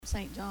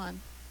St. John.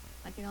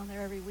 I get on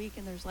there every week,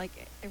 and there's like,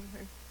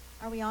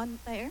 are we on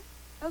there?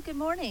 Oh, good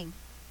morning.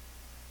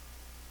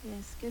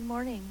 Yes, good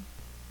morning.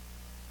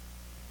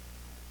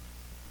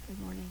 Good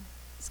morning.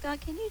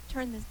 Scott, can you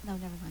turn this? No,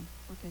 never mind.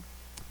 We're good.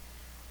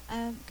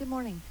 Good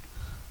morning.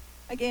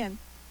 Again,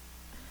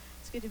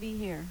 it's good to be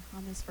here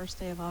on this first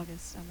day of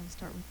August. I'm going to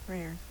start with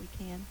prayer if we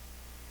can.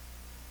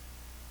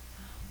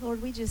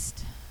 Lord, we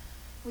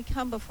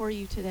come before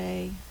you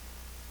today.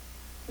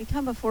 We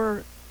come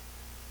before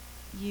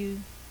you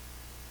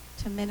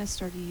to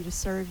minister to you, to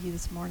serve you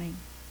this morning,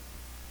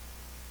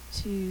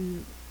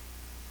 to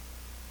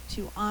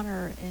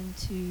honor and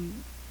to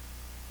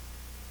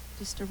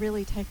just to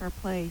really take our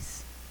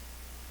place.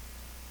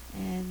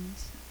 And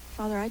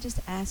Father, I just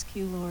ask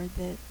you, Lord,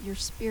 that your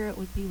Spirit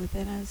would be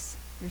within us,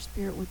 your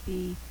Spirit would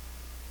be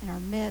in our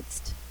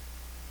midst.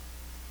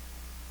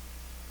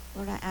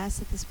 Lord, I ask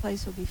that this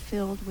place will be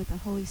filled with the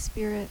Holy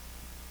Spirit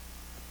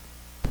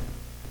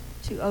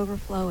to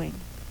overflowing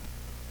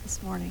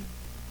this morning.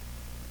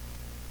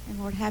 And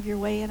Lord, have your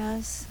way in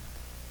us.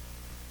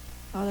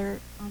 Father,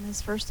 on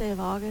this first day of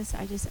August,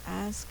 I just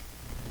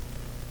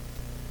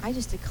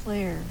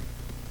declare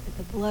that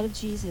the blood of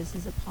Jesus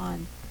is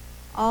upon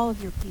all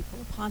of your people,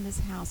 upon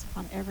this house,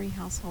 upon every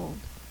household.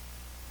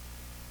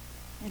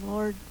 And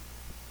Lord,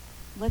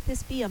 let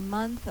this be a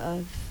month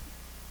of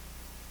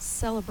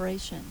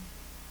celebration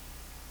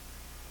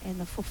and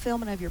the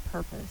fulfillment of your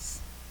purpose.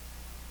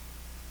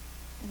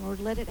 And Lord,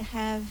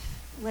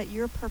 let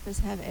your purpose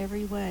have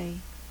every way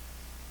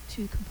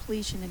to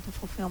completion and to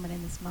fulfillment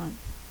in this month.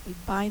 We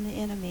bind the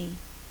enemy.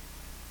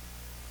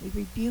 We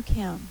rebuke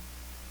him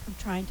from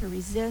trying to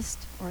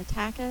resist or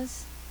attack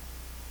us.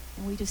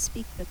 And we just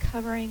speak the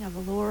covering of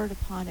the Lord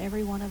upon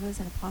every one of us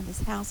and upon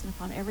this house and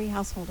upon every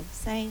household of the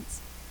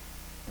saints.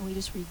 And we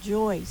just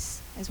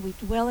rejoice as we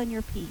dwell in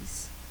your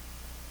peace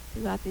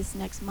throughout this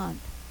next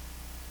month.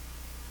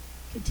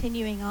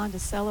 Continuing on to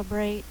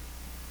celebrate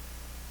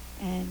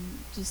and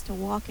just to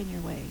walk in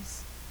your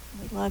ways.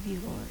 And we love you,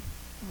 Lord.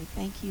 And we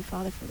thank you,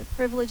 Father, for the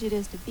privilege it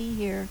is to be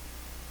here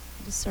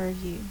and to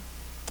serve you.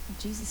 In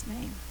Jesus'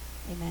 name,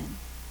 amen.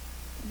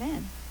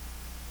 Amen.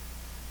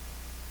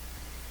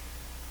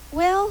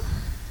 Well,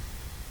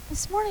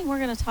 this morning we're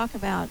going to talk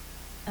about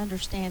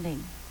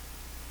understanding.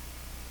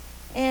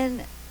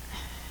 And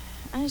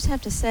I just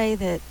have to say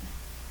that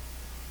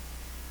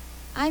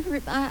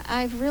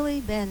I've really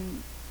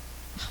been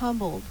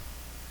humbled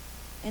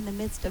in the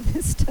midst of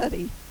this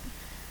study.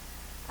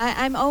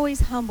 I'm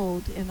always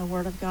humbled in the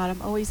Word of God.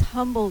 I'm always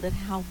humbled at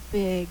how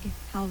big,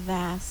 how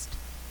vast,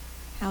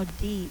 how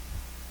deep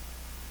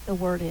the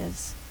Word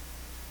is.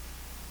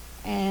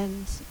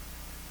 And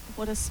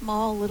what a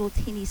small little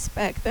teeny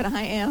speck that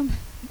I am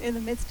in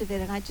the midst of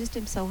it. And I just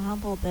am so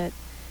humbled that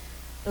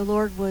the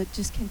Lord would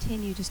just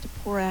continue just to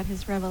pour out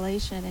his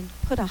revelation and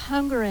put a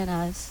hunger in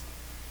us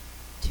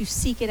to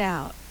seek it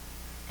out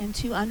and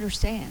to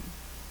understand.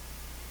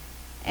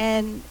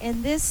 And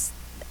in this,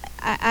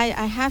 I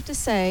have to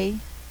say,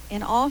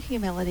 in all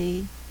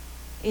humility,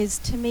 is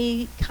to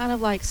me kind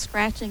of like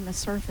scratching the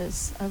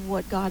surface of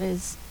what God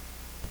is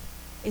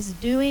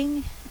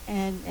doing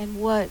and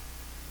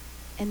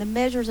the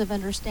measures of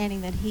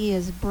understanding that he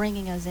is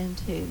bringing us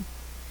into.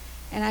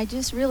 And I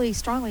just really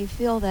strongly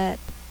feel that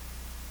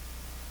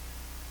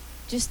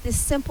just this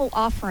simple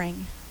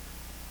offering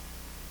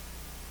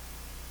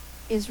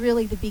is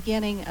really the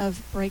beginning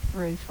of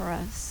breakthrough for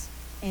us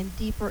and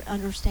deeper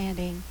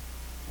understanding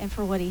and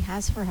for what he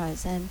has for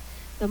us. And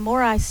the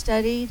more I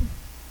studied,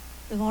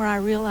 the more I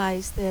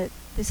realized that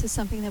this is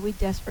something that we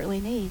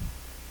desperately need.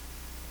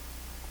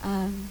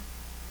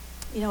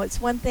 It's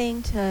one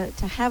thing to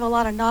have a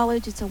lot of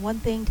knowledge. It's one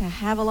thing to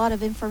have a lot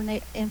of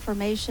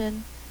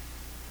information.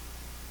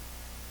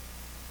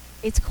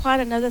 It's quite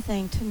another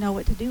thing to know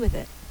what to do with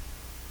it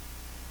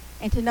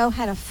and to know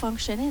how to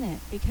function in it,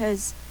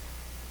 because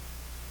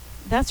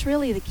that's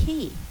really the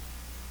key.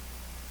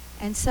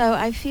 And so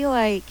I feel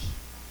like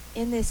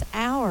in this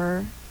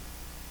hour,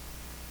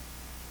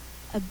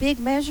 a big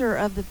measure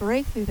of the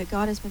breakthrough that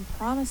God has been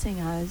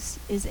promising us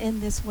is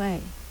in this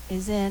way,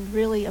 is in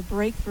really a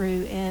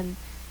breakthrough in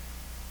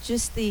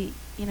just you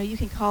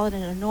can call it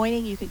an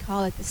anointing, you can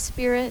call it the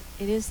Spirit.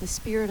 It is the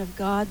Spirit of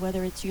God,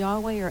 whether it's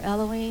Yahweh or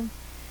Elohim,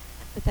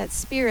 but that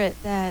Spirit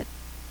that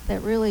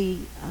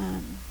really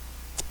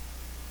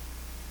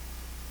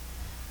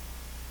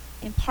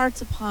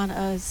imparts upon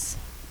us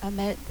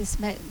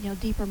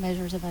deeper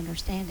measures of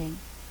understanding.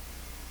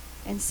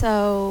 And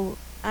so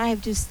I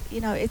have just,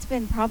 it's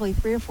been probably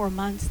 3 or 4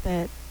 months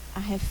that I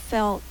have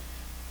felt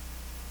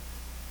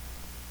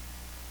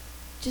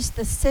just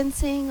the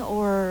sensing,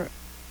 or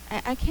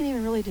I can't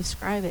even really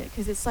describe it,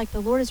 because it's like the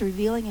Lord is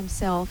revealing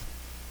himself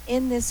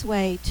in this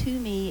way to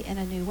me in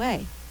a new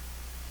way.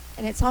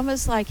 And it's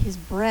almost like his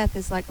breath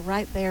is like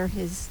right there,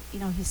 his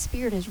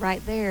Spirit is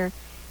right there,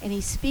 and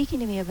he's speaking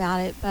to me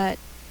about it, but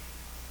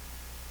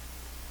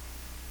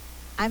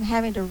I'm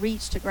having to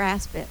reach to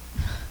grasp it,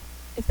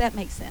 if that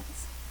makes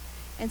sense.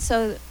 And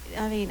so,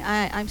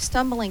 I'm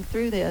stumbling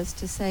through this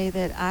to say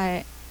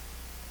that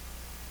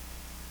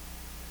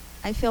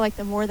I feel like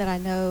the more that I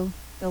know,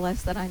 the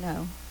less that I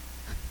know.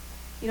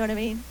 You know what I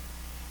mean?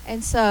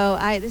 And so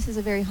this is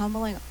a very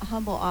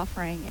humble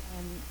offering,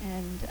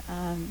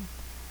 and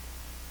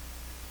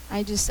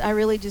I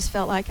really just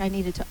felt like I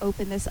needed to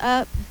open this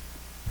up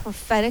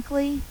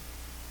prophetically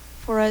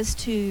for us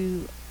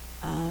to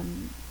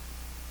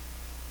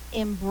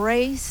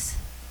embrace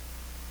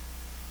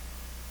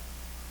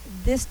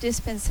this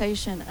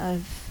dispensation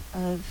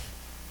of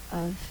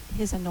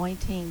His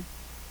anointing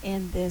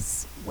in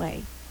this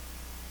way.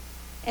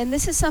 And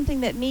this is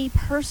something that me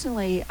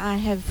personally, I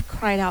have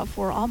cried out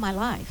for all my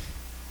life.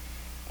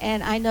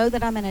 And I know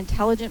that I'm an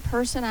intelligent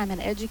person, I'm an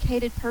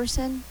educated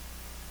person,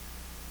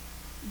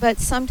 but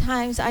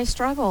sometimes I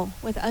struggle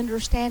with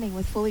understanding,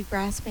 with fully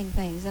grasping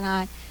things.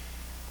 And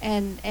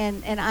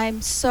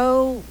I'm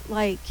so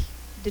like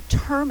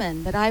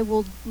determined that I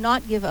will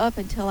not give up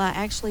until I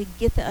actually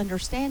get the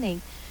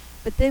understanding.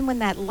 But then when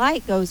that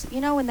light goes,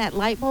 when that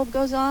light bulb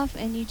goes off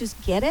and you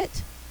just get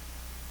it,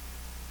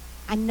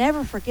 I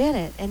never forget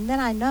it, and then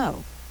I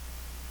know.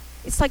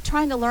 It's like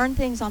trying to learn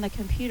things on the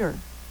computer.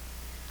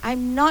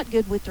 I'm not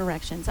good with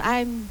directions.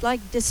 I'm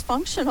like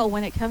dysfunctional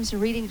when it comes to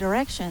reading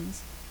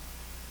directions.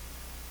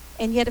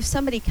 And yet if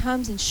somebody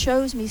comes and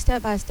shows me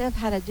step by step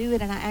how to do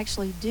it, and I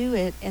actually do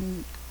it,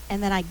 and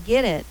then I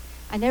get it,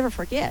 I never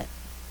forget.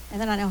 And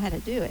then I know how to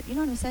do it. You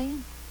know what I'm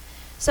saying?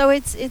 So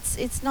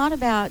it's not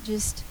about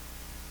just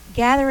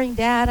gathering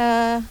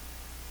data,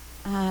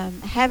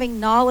 having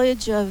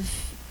knowledge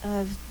of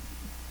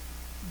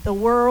the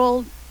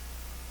world,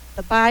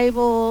 the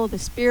Bible, the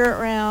spirit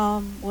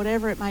realm,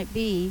 whatever it might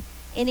be,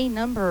 any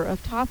number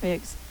of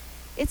topics.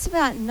 It's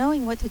about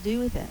knowing what to do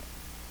with it.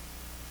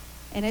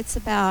 And it's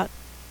about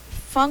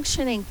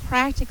functioning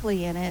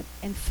practically in it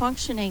and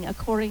functioning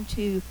according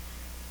to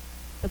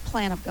the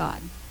plan of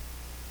God.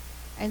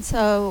 And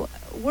so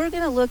we're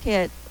going to look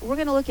at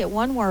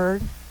one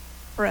word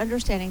for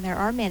understanding. There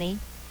are many.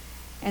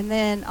 And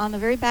then on the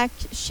very back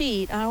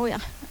sheet,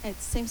 it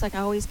seems like I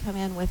always come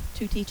in with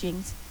two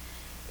teachings,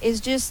 is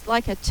just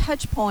like a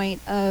touch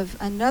point of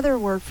another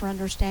word for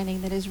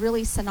understanding that is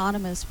really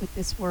synonymous with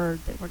this word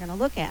that we're going to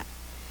look at.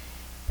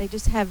 They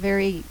just have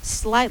very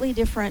slightly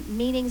different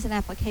meanings and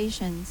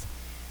applications.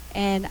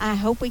 And I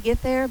hope we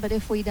get there, but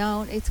if we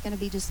don't, it's going to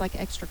be just like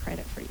extra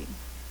credit for you.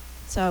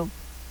 So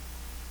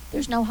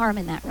there's no harm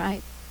in that,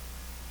 right?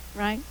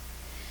 Right?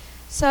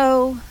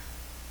 So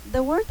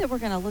the word that we're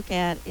going to look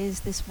at is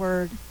this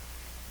word.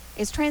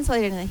 It's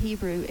translated in the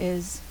Hebrew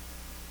as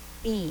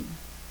being.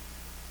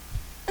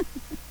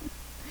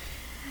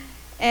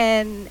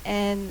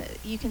 And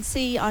you can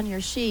see on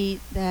your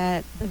sheet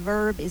that the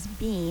verb is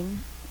being,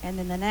 and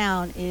then the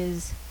noun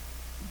is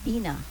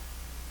bina.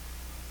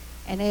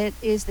 And it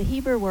is the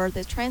Hebrew word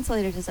that's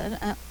translated as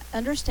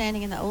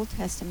understanding in the Old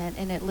Testament,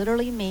 and it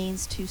literally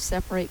means to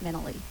separate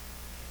mentally.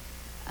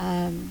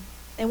 And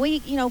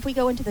we, if we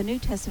go into the New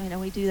Testament and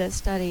we do that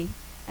study,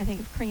 I think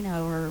of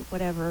Crino or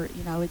whatever,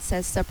 it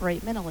says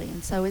separate mentally.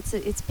 And so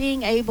it's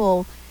being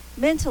able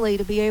mentally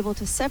to be able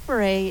to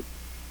separate,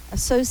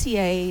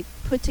 associate,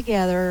 put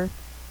together,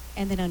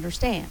 and then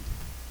understand.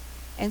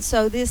 And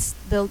so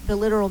the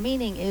literal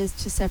meaning is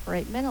to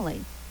separate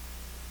mentally.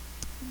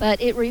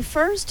 But it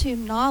refers to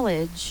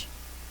knowledge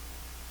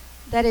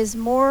that is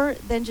more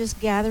than just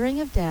gathering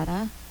of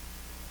data,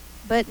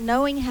 but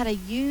knowing how to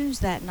use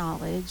that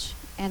knowledge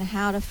and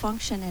how to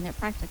function in it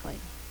practically.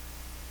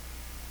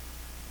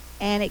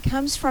 And it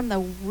comes from the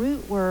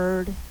root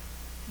word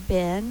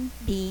being,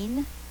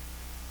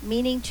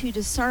 meaning to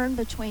discern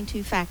between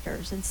two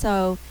factors. And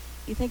so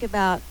you think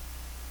about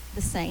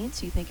the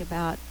saints, you think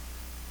about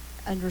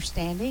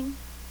understanding.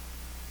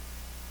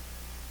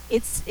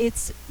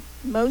 It's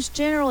most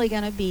generally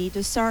going to be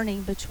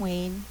discerning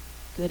between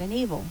good and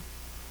evil,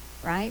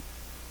 right?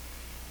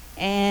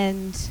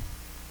 And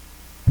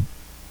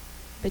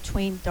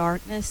between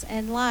darkness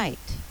and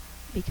light,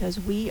 because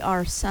we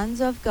are sons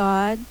of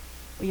God.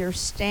 We are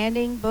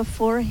standing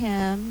before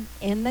Him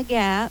in the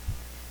gap,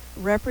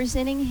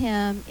 representing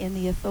Him in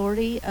the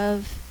authority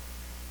of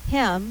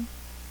Him,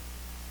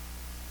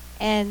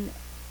 and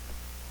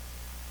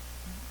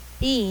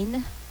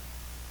being,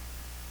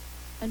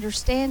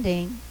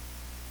 understanding,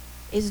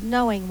 is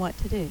knowing what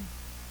to do.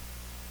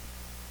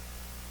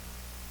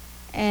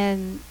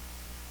 And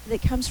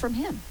it comes from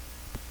Him.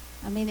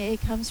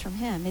 It comes from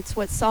Him. It's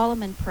what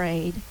Solomon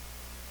prayed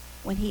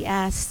when he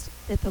asked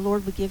that the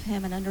Lord would give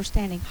him an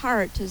understanding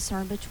heart to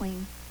discern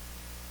between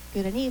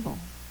good and evil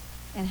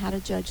and how to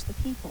judge the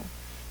people,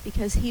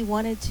 because he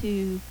wanted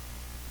to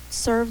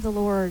serve the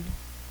Lord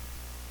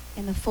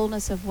in the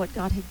fullness of what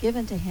God had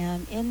given to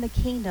him in the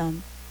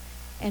kingdom.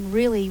 And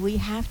really, we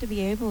have to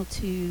be able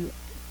to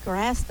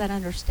grasp that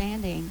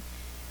understanding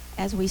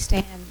as we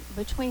stand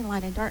between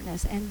light and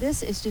darkness. And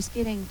this is just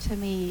getting to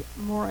me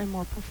more and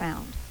more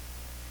profound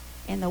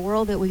in the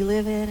world that we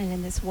live in and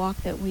in this walk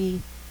that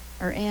we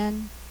are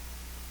in.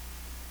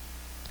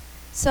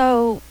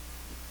 So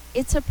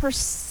it's a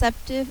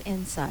perceptive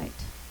insight.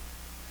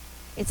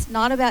 It's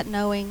not about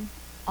knowing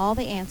all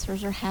the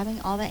answers or having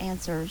all the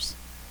answers,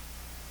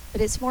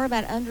 but it's more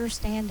about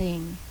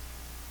understanding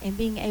and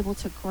being able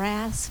to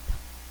grasp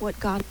what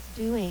God is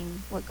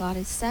doing, what God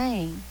is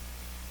saying,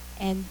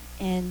 and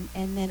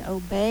then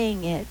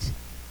obeying it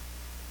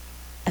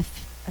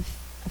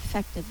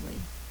effectively.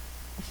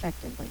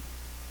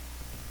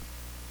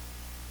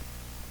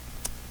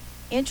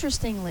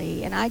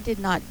 Interestingly, and I did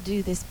not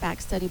do this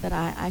back study, but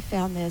I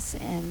found this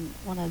in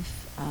one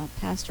of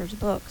Pastor's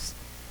books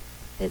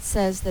that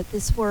says that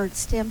this word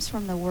stems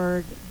from the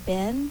word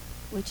ben,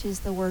 which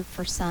is the word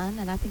for son,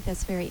 and I think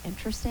that's very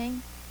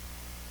interesting.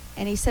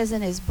 And he says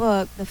in his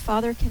book, the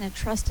father can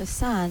entrust a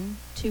son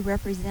to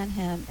represent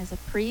him as a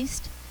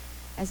priest,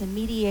 as a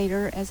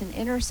mediator, as an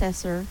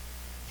intercessor,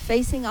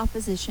 facing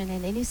opposition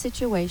in any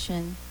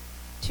situation,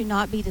 to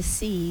not be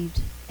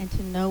deceived and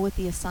to know what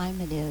the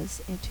assignment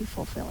is and to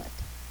fulfill it.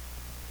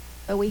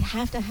 But we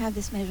have to have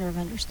this measure of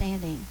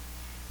understanding.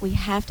 We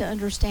have to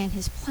understand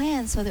his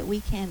plan so that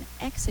we can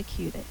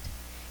execute it.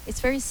 It's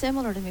very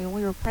similar to me when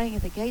we were praying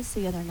at the gates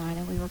the other night,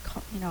 and we were,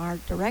 our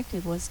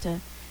directive was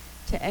to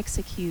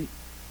execute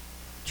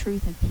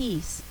truth and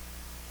peace.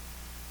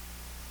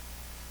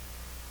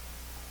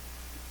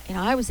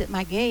 I was at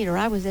my gate, or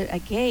I was at a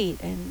gate,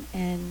 and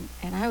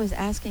I was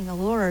asking the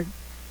Lord,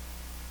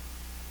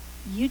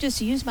 you just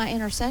use my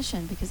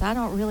intercession, because I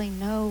don't really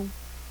know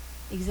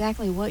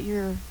exactly what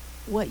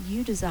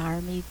you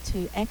desire me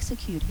to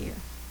execute here,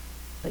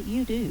 but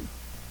you do.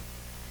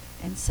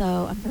 And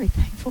so I'm very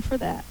thankful for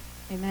that.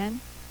 Amen.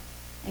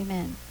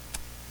 Amen.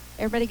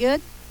 Everybody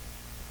good?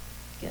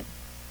 Good.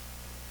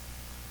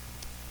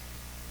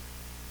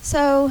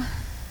 So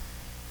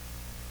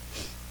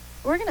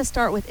we're going to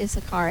start with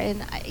Issachar.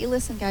 And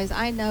listen, guys,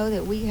 I know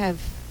that we have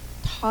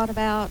talked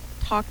about,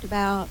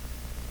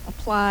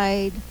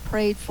 applied,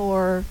 prayed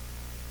for,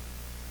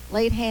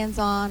 laid hands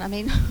on. I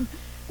mean,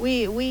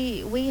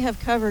 we have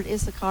covered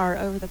Issachar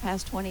over the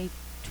past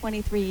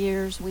 23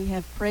 years. We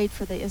have prayed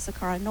for the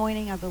Issachar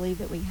anointing. I believe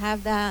that we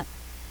have that.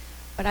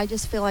 But I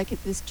just feel like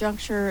at this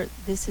juncture,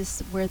 this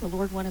is where the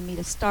Lord wanted me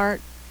to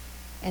start.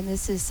 And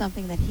this is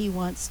something that he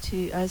wants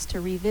us to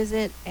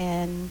revisit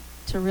and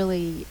to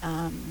really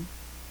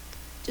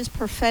just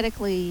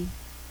prophetically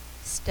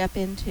step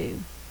into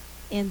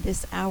in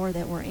this hour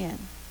that we're in.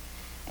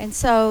 And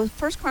so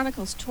 1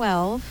 Chronicles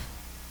 12,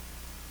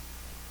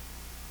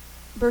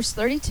 verse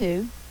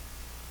 32,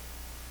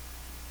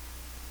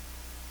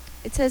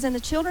 it says, and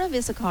the children of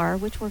Issachar,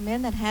 which were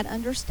men that had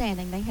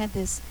understanding, they had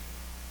this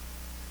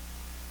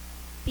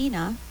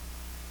bina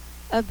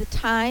of the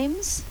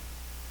times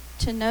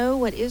to know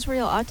what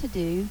Israel ought to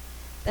do.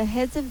 The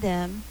heads of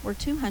them were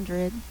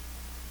 200,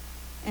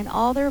 and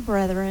all their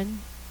brethren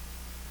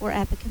were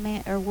at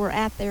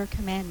their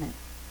commandment.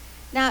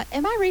 Now,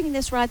 am I reading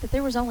this right, that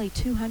there was only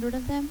 200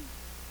 of them?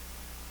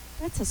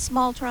 That's a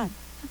small tribe.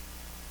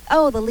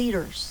 Oh, the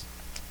leaders,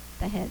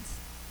 the heads.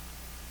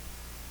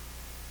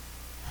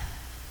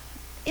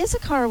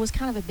 Issachar was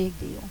kind of a big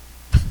deal.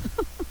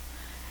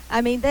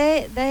 I mean,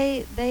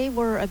 they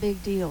were a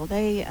big deal.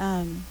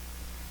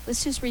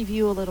 Let's just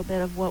review a little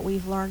bit of what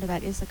we've learned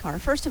about Issachar.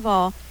 First of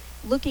all,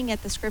 looking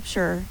at the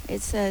scripture,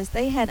 it says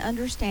they had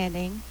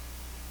understanding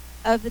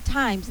of the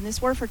times, and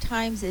this word for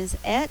times is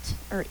et,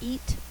 or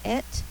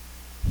et,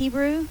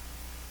 Hebrew,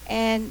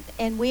 and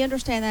we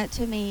understand that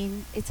to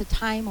mean it's a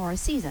time or a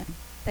season.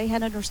 They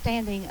had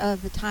understanding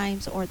of the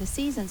times or the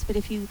seasons, but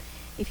if you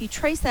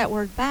trace that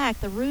word back,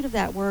 the root of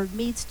that word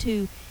means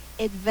to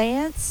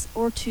advance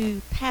or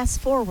to pass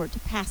forward, to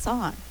pass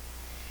on.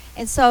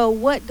 And so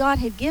what God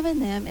had given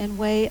them in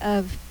way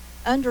of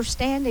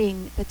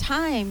understanding the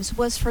times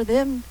was for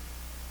them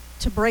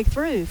to break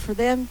through, for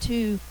them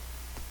to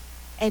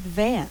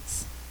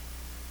advance,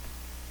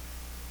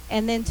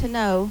 and then to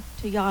know,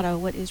 to yada,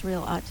 what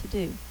Israel ought to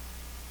do.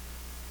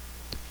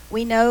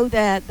 We know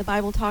that the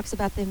Bible talks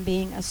about them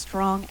being a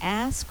strong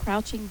ass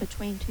crouching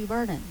between two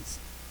burdens.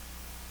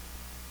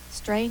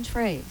 Strange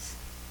phrase,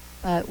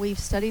 but we've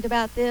studied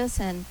about this,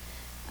 and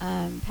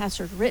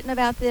pastors written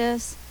about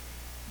this.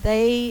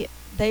 They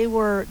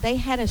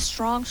had a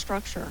strong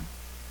structure,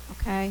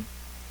 okay,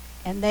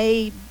 and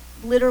they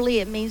literally,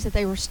 it means that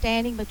they were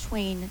standing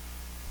between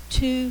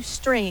two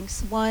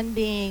strengths, one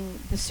being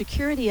the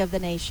security of the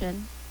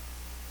nation,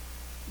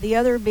 the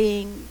other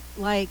being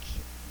like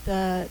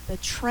the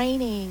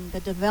training, the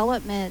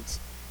development,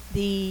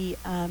 the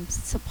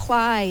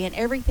supply, and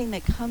everything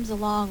that comes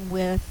along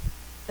with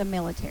the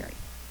military.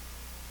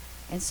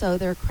 And so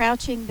they're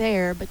crouching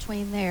there,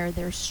 between there.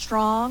 They're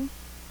strong,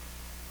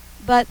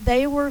 but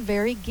they were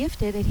very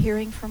gifted at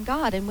hearing from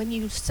God. And when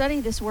you study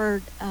this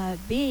word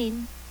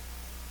being,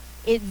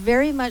 it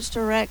very much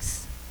directly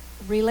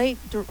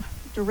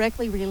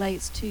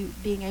relates to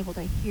being able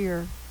to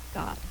hear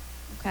God,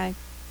 okay?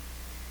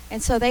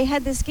 And so they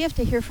had this gift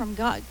to hear from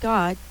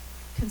God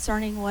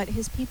concerning what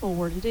his people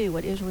were to do,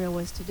 what Israel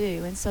was to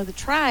do. And so the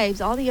tribes,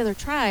 all the other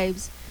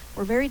tribes,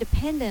 were very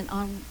dependent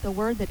on the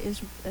word that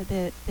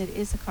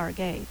Issachar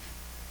gave.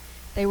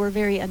 They were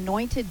very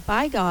anointed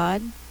by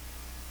God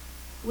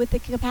with the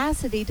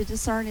capacity to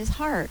discern his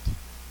heart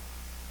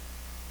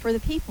for the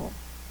people.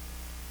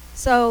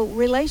 So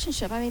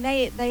relationship, I mean,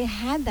 they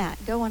had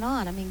that going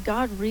on. I mean,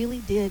 God really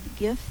did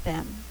gift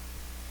them.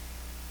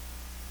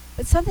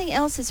 But something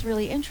else that's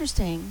really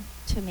interesting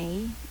to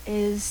me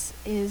is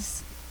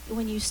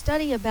when you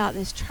study about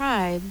this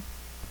tribe,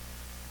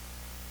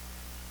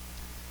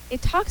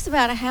 it talks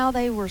about how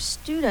they were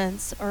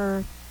students,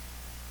 or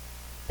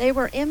they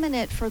were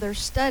eminent for their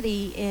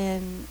study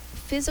in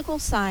physical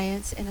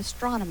science and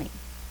astronomy.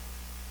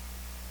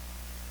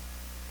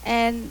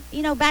 And,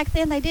 back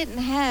then they didn't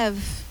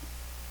have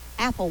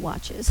Apple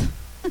watches.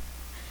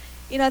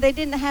 They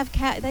didn't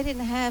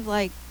have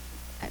like,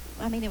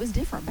 I mean, it was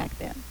different back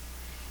then.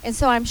 And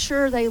so I'm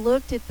sure they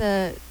looked at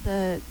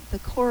the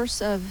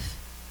course of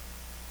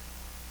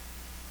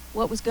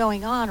what was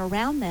going on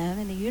around them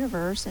in the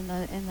universe, in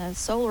the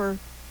solar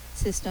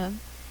system,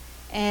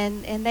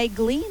 and they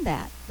gleaned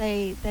that.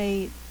 They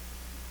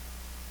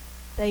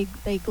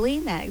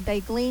gleaned that. They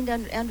gleaned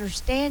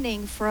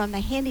understanding from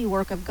the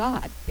handiwork of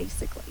God,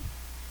 basically.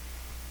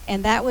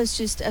 And that was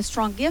just a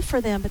strong gift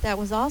for them, but that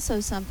was also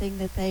something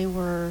that they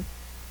were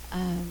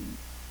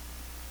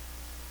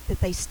that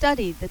they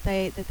studied, that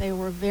they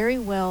were very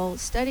well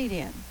studied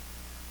in.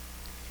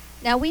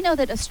 Now we know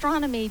that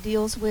astronomy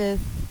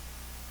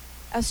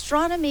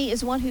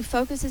is one who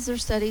focuses their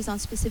studies on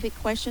specific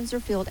questions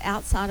or field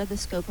outside of the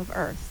scope of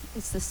Earth.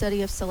 It's the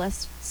study of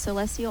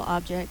celestial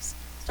objects,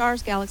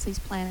 stars, galaxies,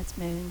 planets,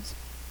 moons,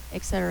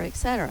 etc.,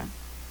 etc.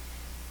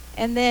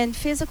 And then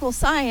physical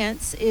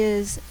science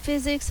is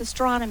physics,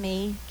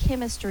 astronomy,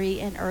 chemistry,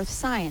 and earth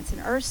science.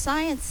 And earth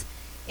science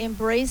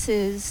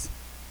embraces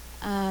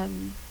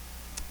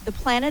the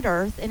planet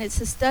Earth, and it's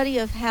the study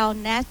of how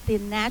the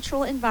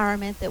natural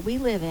environment that we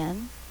live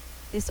in,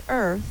 this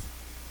Earth,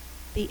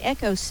 the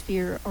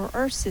ecosphere or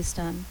Earth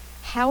system,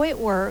 how it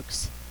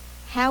works,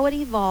 how it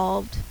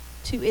evolved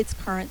to its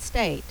current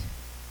state.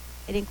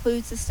 It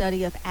includes the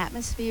study of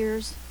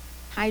atmospheres,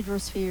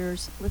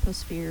 hydrospheres,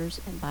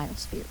 lithospheres, and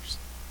biospheres.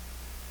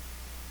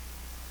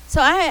 So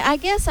I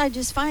guess I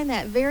just find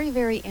that very,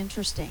 very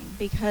interesting,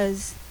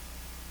 because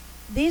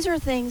these are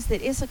things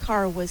that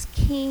Issachar was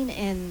keen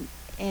in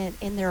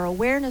their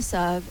awareness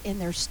of, in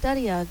their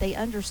study of. They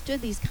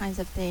understood these kinds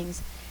of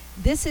things.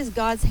 This is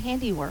God's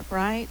handiwork,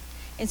 right?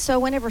 And so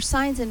whenever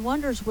signs and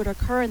wonders would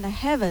occur in the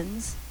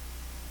heavens,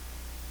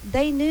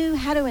 they knew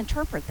how to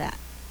interpret that.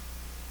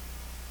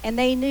 And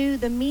they knew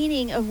the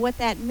meaning of what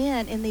that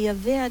meant in the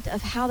event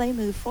of how they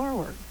moved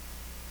forward.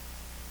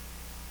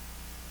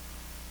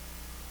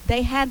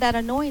 They had that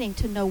anointing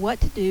to know what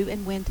to do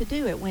and when to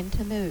do it, when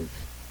to move.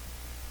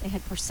 They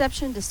had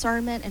perception,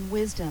 discernment, and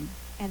wisdom,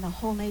 and the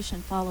whole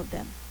nation followed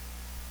them.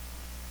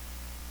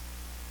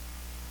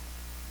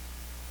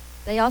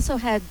 They also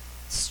had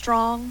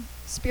strong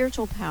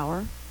spiritual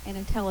power and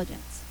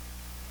intelligence.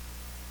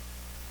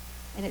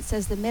 And it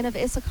says the men of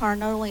Issachar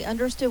not only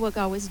understood what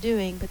God was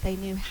doing, but they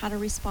knew how to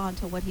respond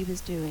to what he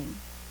was doing.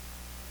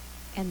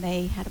 And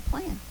they had a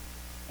plan.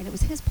 And it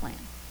was his plan.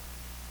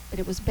 But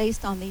it was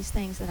based on these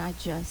things that I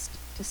just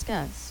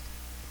discussed.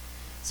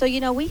 So,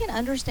 we can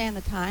understand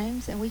the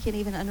times, and we can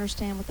even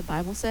understand what the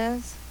Bible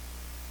says.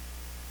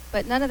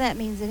 But none of that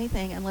means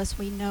anything unless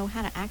we know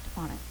how to act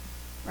upon it,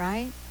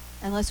 right?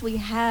 Unless we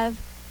have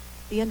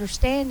the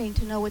understanding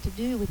to know what to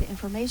do with the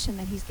information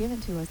that he's given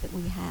to us that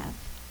we have.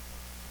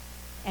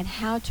 And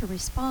how to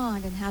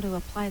respond and how to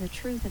apply the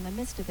truth in the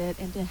midst of it,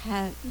 and to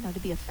have, to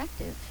be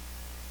effective.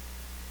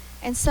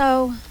 And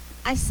so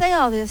I say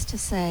all this to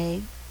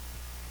say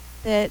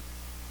that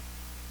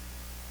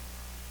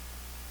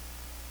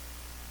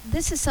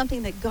this is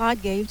something that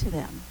God gave to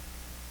them,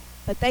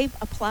 but they've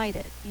applied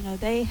it.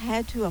 They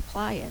had to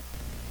apply it.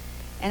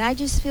 And I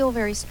just feel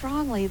very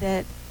strongly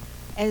that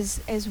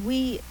as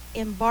we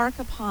embark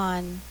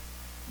upon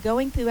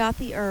going throughout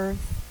the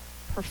earth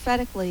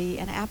prophetically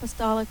and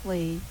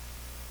apostolically,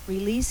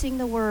 releasing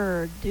the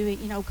word,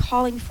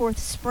 calling forth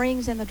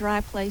springs in the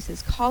dry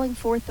places, calling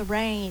forth the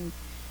rain,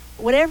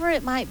 whatever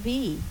it might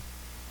be,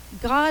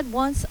 God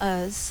wants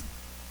us,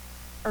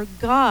 or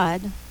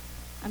God,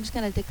 I'm just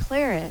going to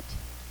declare it,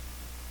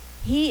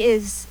 he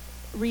is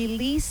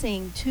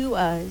releasing to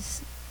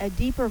us a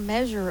deeper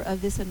measure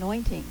of this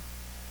anointing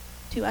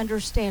to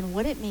understand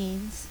what it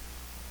means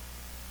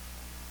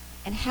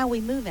and how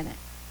we move in it,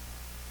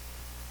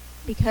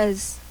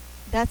 because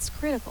that's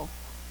critical.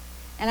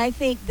 And I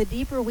think the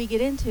deeper we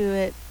get into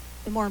it,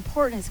 the more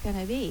important it's going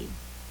to be.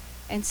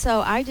 And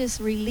so I just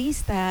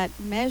release that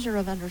measure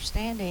of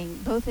understanding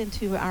both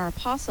into our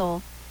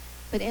apostle,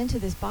 but into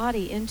this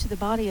body, into the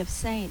body of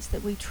saints,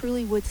 that we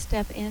truly would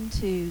step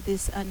into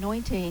this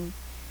anointing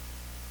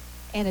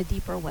in a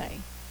deeper way.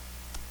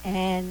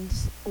 And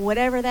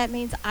whatever that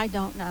means, I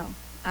don't know.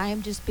 I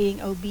am just being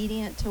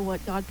obedient to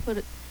what God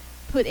put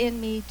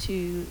in me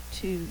to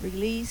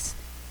release,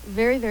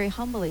 very, very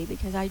humbly,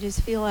 because I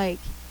just feel like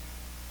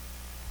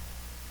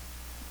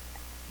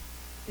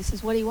this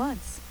is what he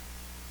wants,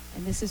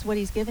 and this is what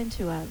he's given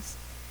to us.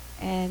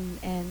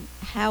 And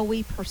how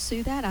we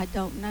pursue that, I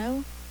don't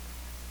know.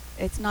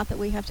 It's not that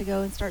we have to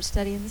go and start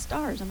studying the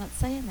stars. I'm not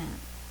saying that.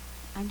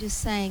 I'm just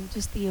saying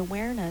just the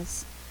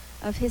awareness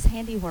of his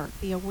handiwork,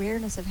 the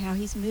awareness of how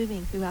he's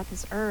moving throughout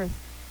this earth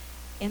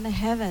in the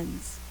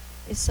heavens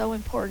is so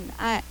important.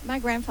 My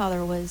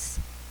grandfather was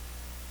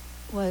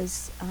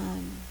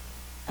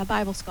a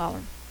Bible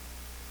scholar,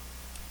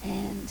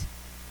 and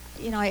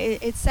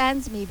it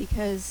saddens me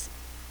because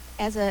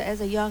as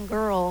a young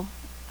girl,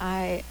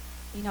 I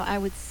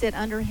would sit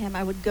under him.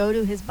 I would go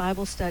to his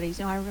Bible studies.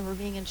 I remember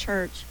being in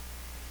church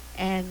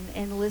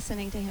and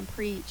listening to him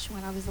preach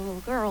when I was a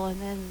little girl,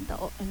 and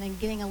then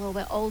getting a little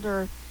bit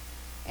older,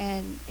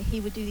 and he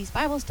would do these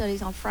Bible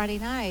studies on Friday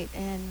night,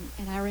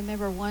 and I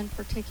remember one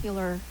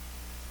particular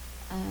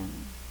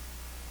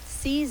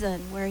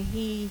season where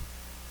he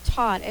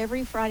taught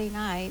every Friday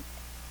night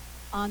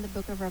on the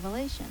book of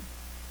Revelation.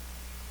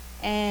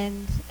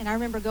 And I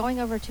remember going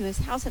over to his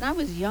house, and I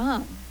was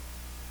young,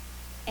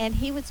 and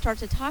he would start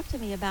to talk to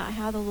me about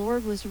how the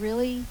Lord was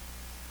really,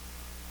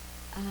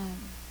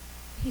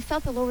 he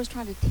felt the Lord was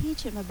trying to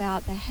teach him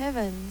about the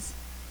heavens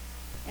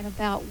and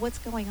about what's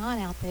going on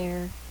out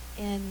there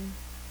in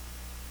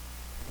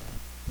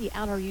the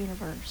outer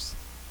universe.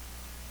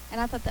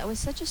 And I thought that was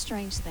such a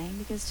strange thing,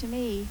 because to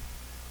me,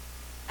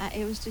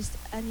 it was just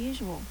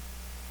unusual.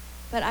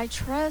 But I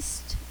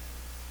trusted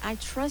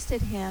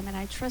him, and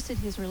I trusted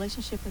his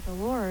relationship with the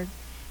Lord,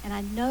 and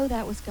I know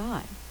that was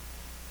God.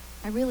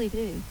 I really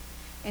do.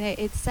 And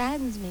it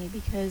saddens me,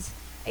 because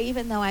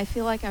even though I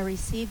feel like I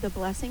received the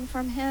blessing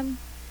from him,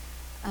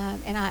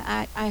 and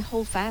I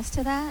hold fast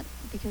to that,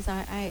 because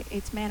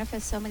it's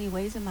manifest so many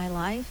ways in my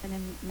life and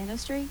in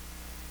ministry,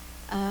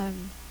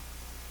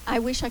 I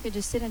wish I could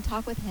just sit and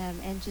talk with him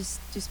and just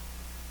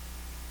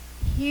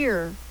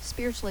hear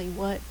spiritually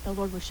what the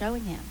Lord was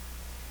showing him.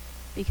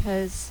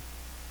 Because,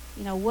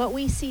 what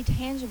we see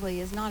tangibly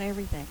is not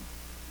everything.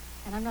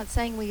 And I'm not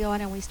saying we go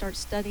out and we start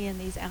studying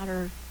these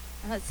outer,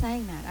 I'm not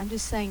saying that. I'm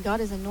just saying God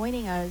is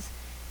anointing us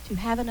to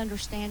have an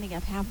understanding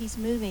of how he's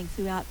moving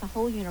throughout the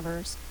whole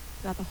universe,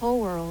 throughout the whole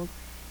world,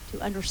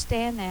 to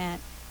understand that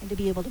and to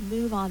be able to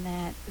move on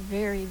that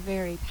very,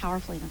 very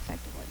powerfully and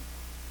effectively.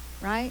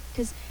 Right?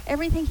 Because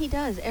everything he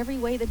does, every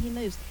way that he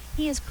moves,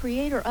 he is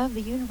creator of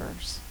the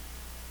universe.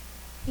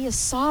 He is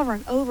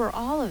sovereign over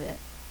all of it.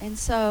 And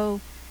so,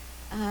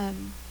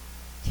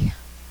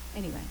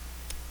 anyway,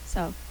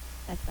 so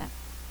that's that.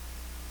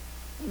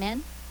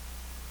 Amen?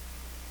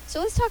 So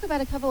let's talk about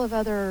a couple of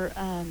other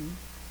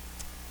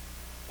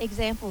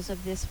examples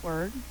of this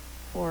word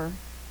for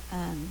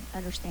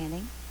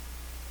understanding.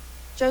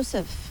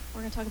 Joseph.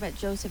 We're going to talk about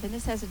Joseph, and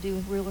this has to do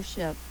with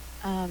rulership.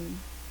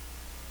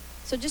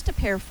 So just to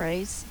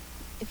paraphrase,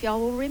 if y'all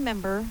will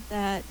remember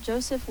that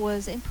Joseph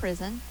was in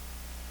prison,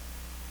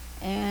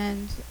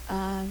 and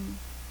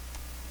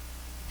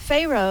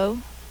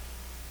Pharaoh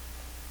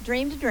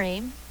dreamed a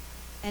dream,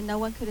 and no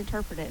one could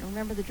interpret it. And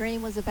remember, the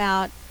dream was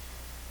about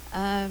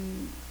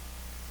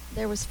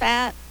there was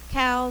fat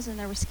cows and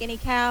there were skinny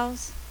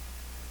cows,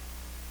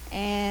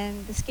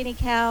 and the skinny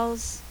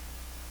cows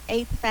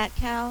ate the fat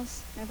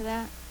cows. Remember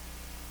that?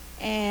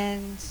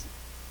 And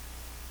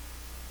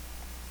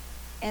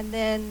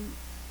then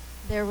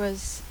there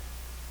was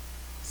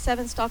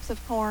 7 stalks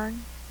of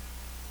corn,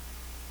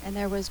 and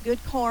there was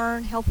good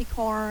corn, healthy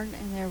corn,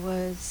 and there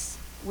was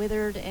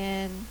withered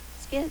and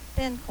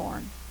thin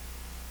corn.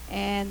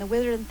 And the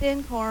withered and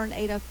thin corn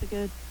ate up the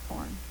good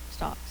corn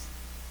stalks.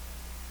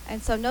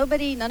 And so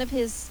none of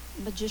his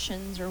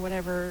magicians or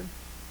whatever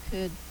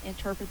could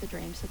interpret the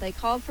dream. So they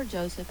called for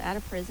Joseph out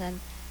of prison,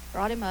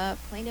 brought him up,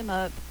 cleaned him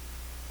up,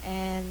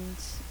 and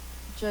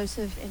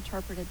Joseph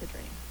interpreted the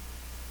dream.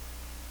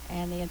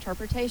 And the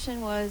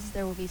interpretation was,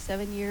 there will be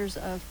 7 years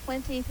of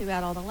plenty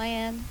throughout all the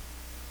land,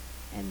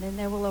 and then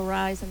there will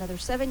arise another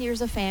 7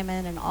 years of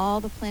famine, and all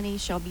the plenty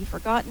shall be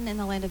forgotten in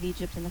the land of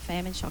Egypt, and the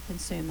famine shall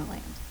consume the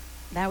land.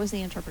 That was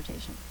the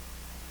interpretation.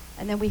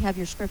 And then we have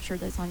your scripture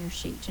that's on your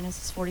sheet,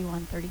 Genesis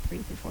 41, 33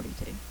 through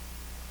 42.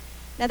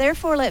 Now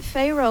therefore let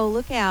Pharaoh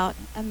look out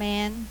a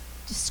man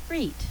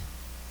discreet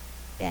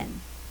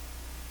then,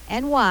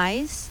 and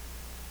wise,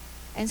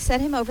 and set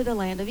him over the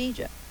land of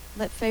Egypt.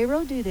 Let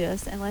Pharaoh do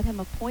this, and let him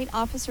appoint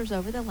officers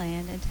over the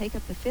land, and take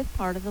up the 5th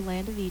part of the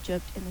land of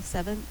Egypt in the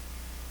 7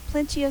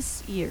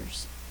 plenteous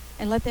years.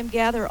 And let them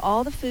gather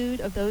all the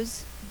food of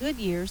those good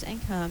years,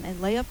 and come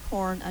and lay up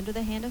corn under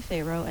the hand of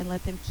Pharaoh, and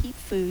let them keep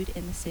food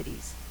in the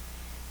cities.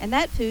 And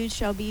that food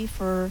shall be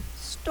for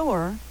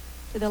store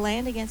to the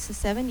land against the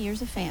 7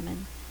 years of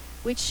famine,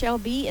 which shall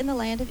be in the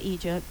land of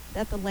Egypt,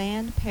 that the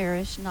land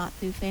perish not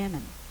through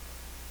famine.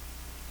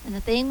 And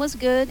the thing was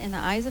good in the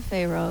eyes of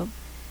Pharaoh,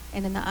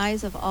 and in the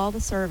eyes of all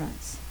the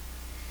servants.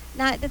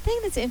 Now, the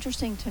thing that's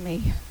interesting to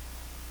me,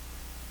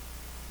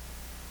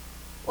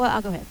 well,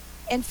 I'll go ahead.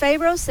 And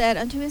Pharaoh said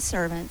unto his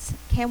servants,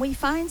 can we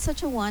find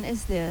such a one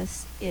as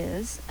this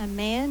is, a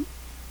man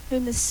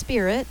whom the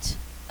Spirit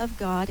of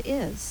God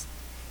is?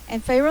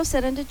 And Pharaoh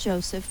said unto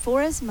Joseph,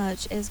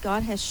 forasmuch as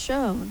God has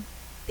shown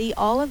thee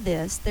all of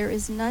this, there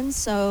is none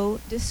so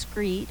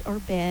discreet or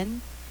ben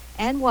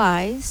and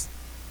wise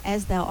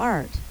as thou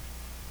art.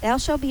 Thou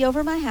shalt be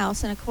over my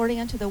house, and according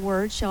unto the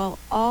word shall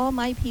all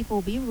my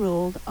people be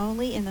ruled.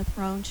 Only in the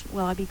throne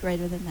will I be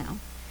greater than thou.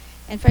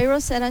 And Pharaoh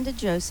said unto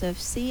Joseph,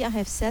 See, I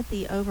have set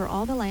thee over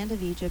all the land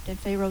of Egypt. And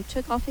Pharaoh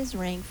took off his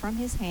ring from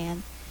his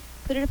hand,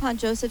 put it upon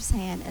Joseph's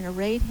hand, and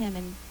arrayed him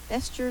in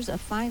vestures of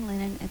fine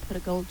linen, and put a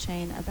gold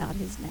chain about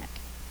his neck.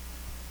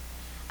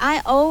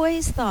 I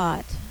always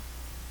thought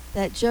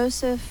that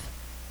Joseph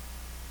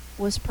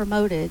was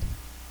promoted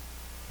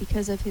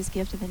because of his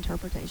gift of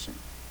interpretation.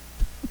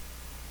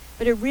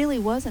 But it really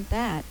wasn't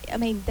that. I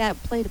mean,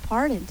 that played a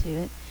part into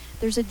it.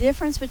 There's a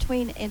difference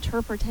between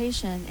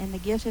interpretation and the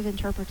gift of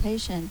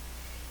interpretation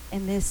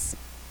and this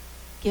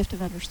gift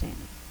of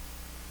understanding.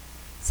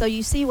 So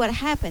you see what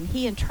happened.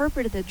 He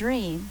interpreted the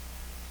dream,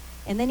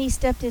 and then he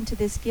stepped into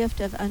this gift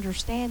of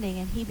understanding,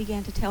 and he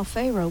began to tell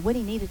Pharaoh what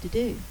he needed to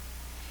do.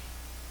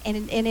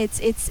 And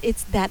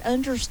it's that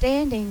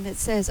understanding that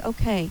says,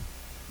 okay,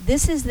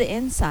 this is the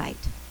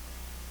insight.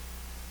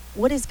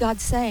 What is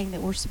God saying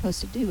that we're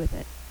supposed to do with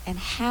it? And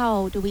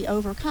how do we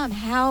overcome?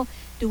 How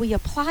do we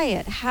apply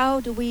it?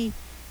 How do we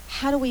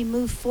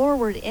move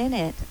forward in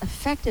it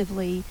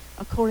effectively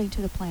according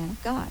to the plan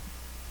of God?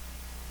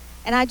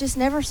 And I just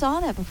never saw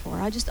that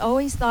before. I just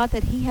always thought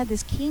that he had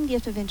this keen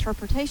gift of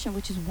interpretation,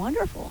 which is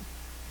wonderful.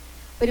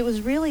 But it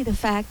was really the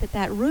fact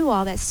that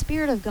Ruah, that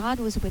Spirit of God,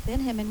 was within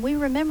him. And we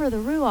remember the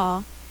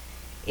Ruah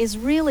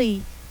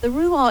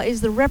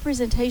is the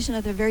representation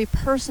of the very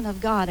person of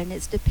God. And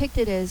it's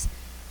depicted as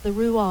the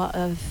Ruah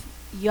of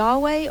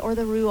Yahweh or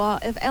the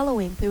Ruah of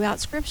Elohim throughout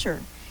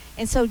Scripture.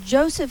 And so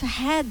Joseph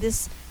had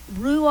this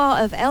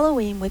Ruah of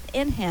Elohim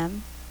within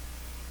him.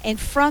 And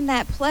from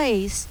that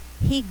place,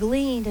 he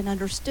gleaned and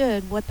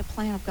understood what the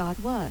plan of God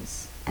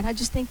was. And I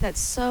just think that's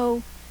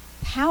so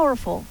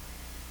powerful,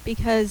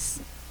 because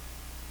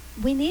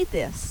we need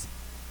this.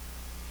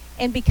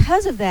 And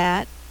because of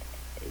that,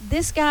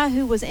 this guy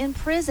who was in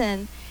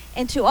prison,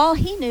 and to all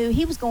he knew,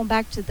 he was going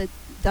back to the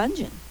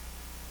dungeon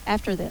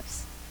after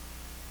this.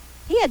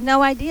 He had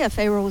no idea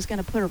Pharaoh was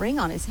going to put a ring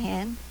on his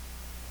hand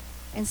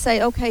and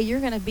say, okay, you're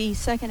going to be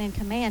second in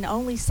command,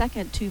 only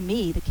second to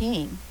me, the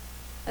king.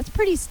 That's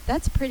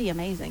pretty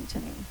amazing to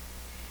me.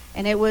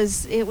 And it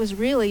was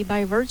really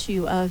by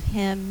virtue of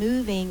him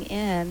moving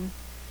in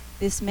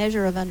this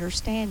measure of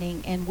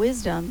understanding and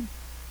wisdom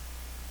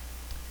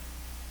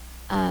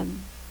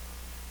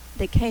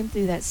that came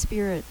through that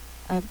Spirit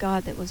of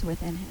God that was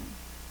within him.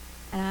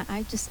 And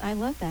I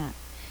love that.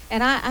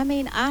 And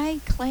I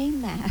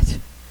claim that.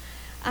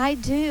 I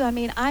do.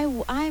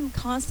 I'm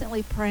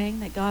constantly praying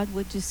that God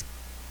would just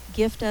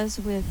gift us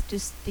with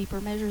just deeper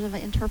measures of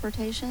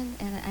interpretation,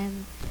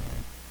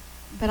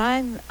 but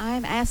I'm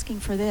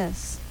asking for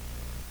this.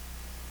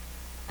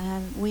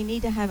 We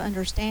need to have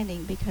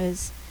understanding,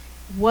 because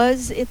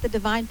was it the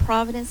divine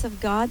providence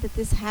of God that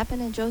this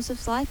happened in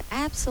Joseph's life?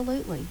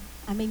 Absolutely.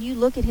 You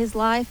look at his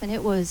life, and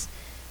it was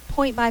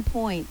point by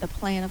point the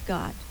plan of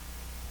God.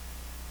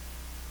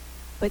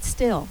 But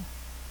still,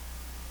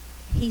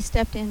 he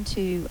stepped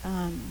into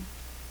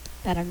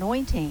that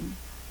anointing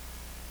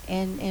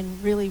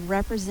and really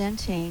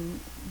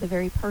representing the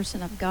very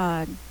person of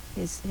God,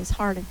 his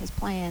heart and his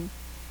plan,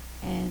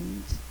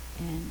 and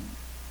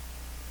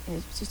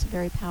it's just a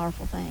very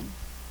powerful thing.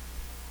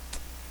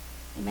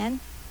 Amen?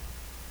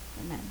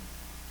 Amen.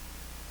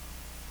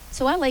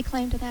 So I lay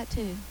claim to that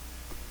too.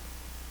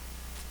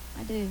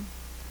 I do.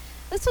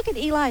 Let's look at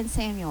Eli and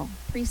Samuel,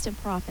 priest and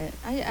prophet.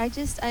 I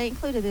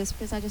included this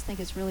because I just think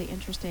it's really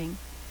interesting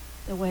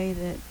the way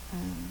that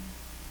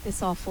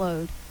this all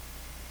flowed.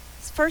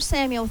 It's 1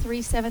 Samuel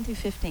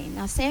 3:7-15.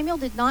 Now Samuel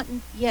did not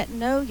yet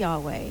know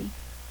Yahweh.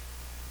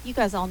 You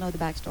guys all know the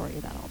backstory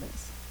about all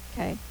this,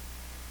 okay?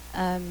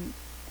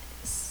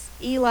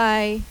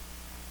 Eli,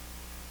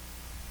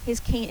 his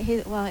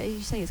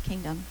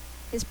kingdom,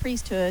 his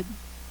priesthood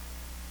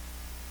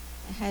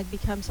had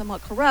become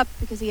somewhat corrupt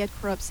because he had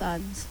corrupt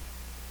sons.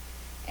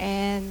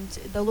 And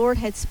the Lord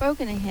had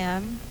spoken to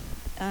him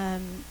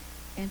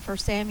in 1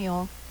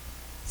 Samuel,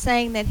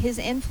 saying that his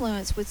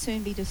influence would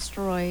soon be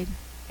destroyed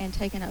and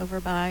taken over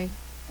by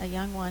a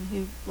young one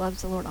who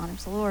loves the Lord,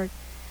 honors the Lord.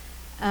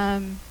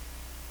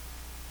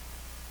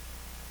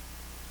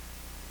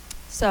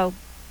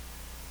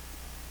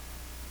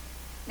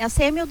 Now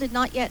Samuel did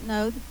not yet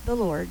know the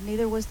Lord,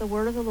 neither was the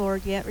word of the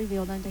Lord yet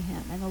revealed unto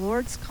him. And the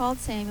Lord called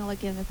Samuel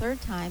again the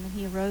third time, and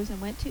he arose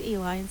and went to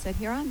Eli and said,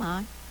 Here am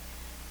I,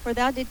 for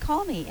thou did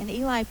call me. And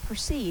Eli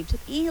perceived.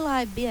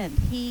 Eli bent.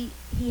 He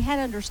had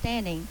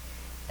understanding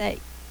that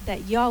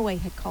Yahweh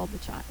had called the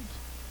child.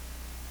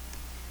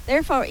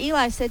 Therefore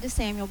Eli said to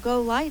Samuel,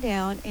 Go lie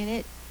down,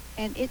 and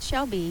it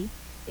shall be,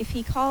 if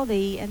he call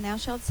thee, and thou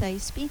shalt say,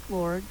 Speak,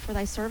 Lord, for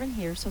thy servant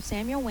hears. So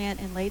Samuel went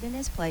and laid in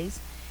his place.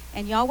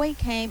 And Yahweh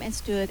came and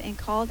stood and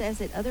called as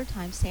at other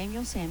times,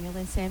 Samuel, Samuel.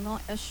 And Samuel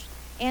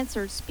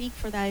answered, Speak,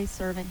 for thy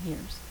servant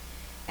hears.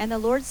 And the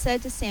Lord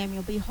said to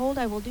Samuel, Behold,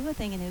 I will do a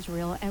thing in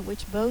Israel, at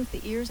which both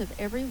the ears of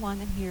every one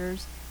that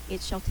hears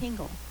it shall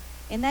tingle.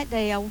 In that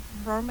day I will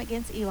perform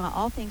against Eli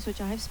all things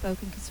which I have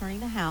spoken concerning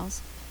the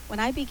house. When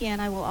I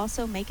begin, I will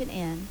also make an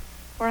end.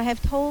 For I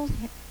have told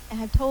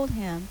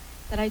him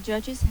that I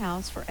judge his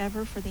house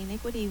forever for the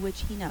iniquity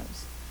which he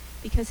knows.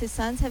 because his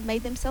sons have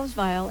made themselves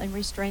vile and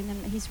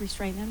he's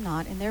restrained them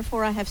not. And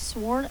therefore I have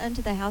sworn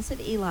unto the house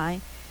of Eli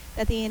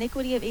that the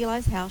iniquity of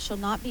Eli's house shall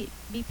not be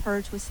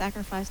purged with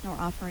sacrifice nor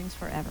offerings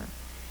forever.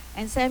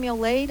 And Samuel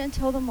laid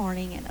until the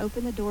morning and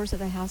opened the doors of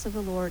the house of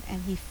the Lord,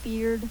 and he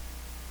feared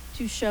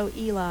to show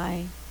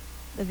Eli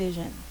the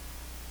vision.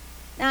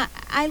 Now,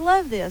 I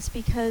love this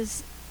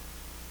because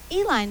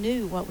Eli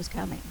knew what was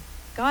coming.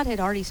 God had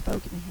already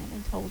spoken to him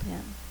and told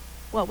him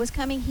what was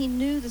coming. He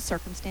knew the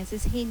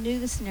circumstances. He knew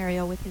the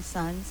scenario with his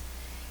sons.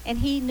 And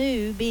he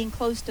knew, being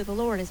close to the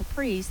Lord as a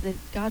priest, that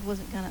God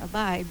wasn't going to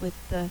abide with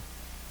the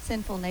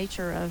sinful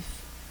nature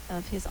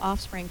of his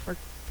offspring for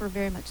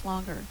very much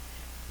longer.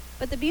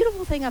 But the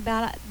beautiful thing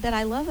about it, that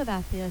I love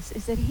about this,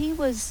 is that he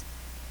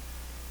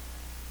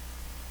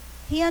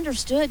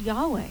understood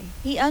Yahweh.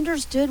 He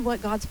understood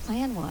what God's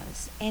plan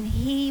was. And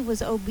he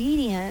was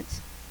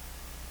obedient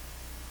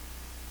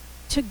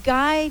to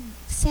guide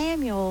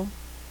Samuel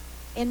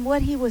in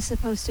what he was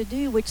supposed to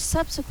do, which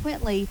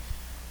subsequently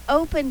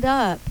opened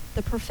up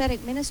the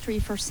prophetic ministry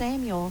for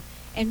Samuel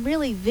and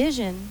really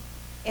vision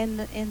in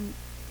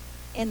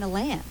the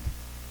land.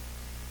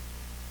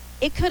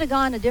 It could have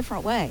gone a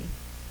different way.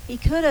 He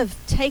could have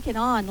taken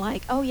on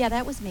like, oh yeah,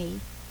 that was me.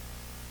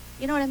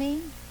 You know what I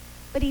mean?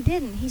 But he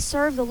didn't. He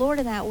served the Lord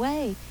in that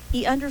way.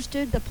 He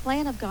understood the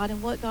plan of God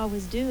and what God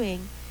was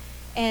doing.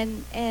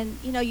 And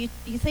you know, you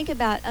think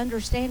about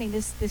understanding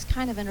this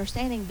kind of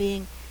understanding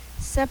being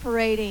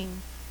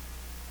separating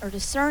or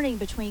discerning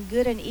between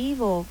good and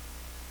evil.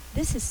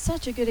 This is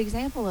such a good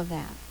example of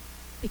that,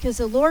 because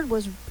the Lord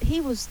was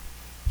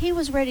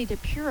ready to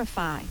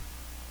purify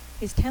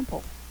his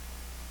temple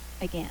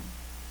again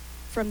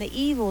from the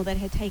evil that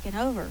had taken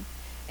over.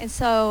 And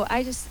so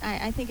I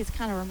think it's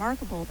kind of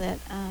remarkable that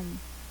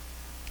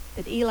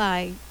that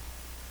Eli,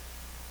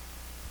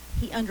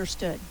 he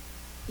understood,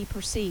 he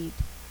perceived,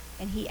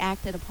 and he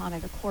acted upon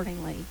it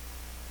accordingly.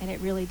 And it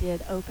really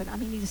did open. I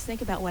mean, you just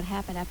think about what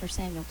happened after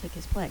Samuel took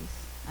his place.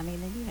 I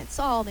mean, then you had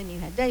Saul, then you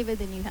had David,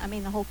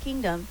 the whole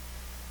kingdom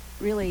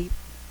really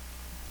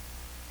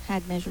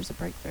had measures of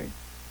breakthrough.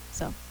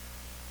 So.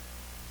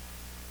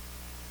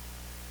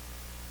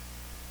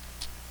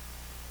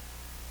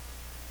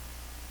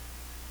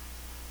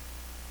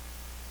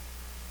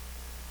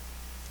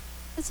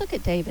 Let's look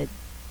at David.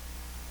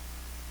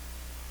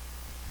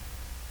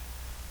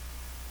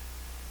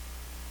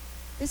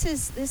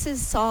 This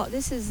is Saul.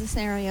 This is the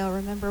scenario.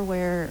 Remember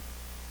where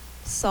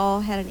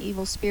Saul had an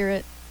evil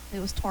spirit that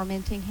was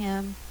tormenting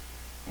him,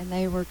 and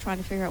they were trying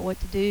to figure out what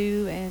to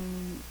do,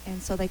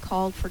 and so they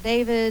called for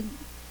David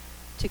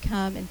to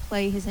come and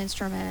play his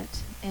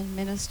instrument and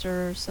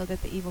minister so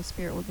that the evil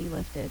spirit would be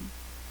lifted.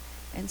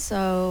 And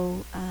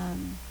so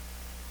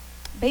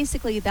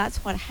basically that's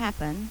what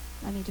happened.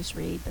 Let me just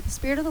read. But the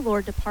Spirit of the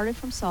Lord departed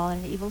from Saul,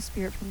 and an evil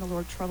spirit from the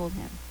Lord troubled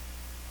him.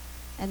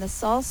 And the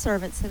Saul's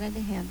servant said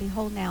unto him,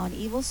 Behold now, an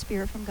evil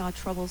spirit from God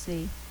troubles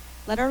thee.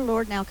 Let our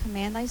Lord now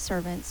command thy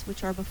servants,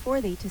 which are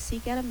before thee, to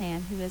seek out a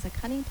man who is a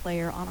cunning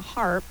player on a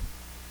harp.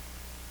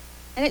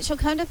 And it shall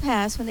come to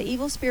pass, when the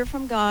evil spirit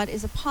from God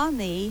is upon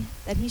thee,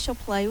 that he shall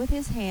play with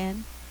his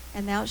hand,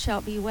 and thou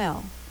shalt be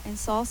well. And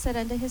Saul said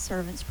unto his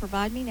servants,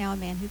 Provide me now a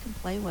man who can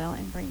play well,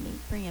 and bring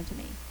him to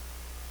me.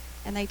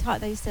 And they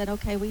said,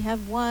 okay, we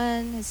have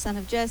one, his son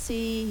of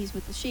Jesse, he's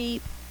with the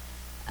sheep.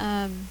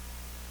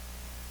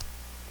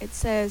 It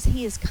says,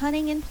 he is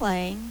cunning in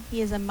playing,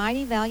 he is a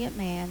mighty valiant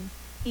man,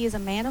 he is a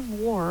man of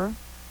war,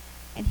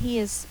 and he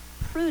is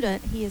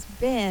prudent, he has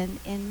been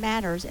in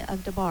matters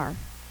of Debar,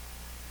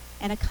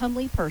 and a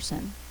comely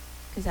person,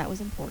 because that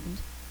was important.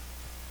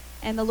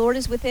 And the Lord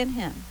is within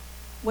him.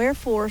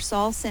 Wherefore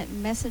Saul sent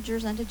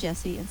messengers unto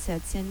Jesse, and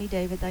said, Send me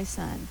David thy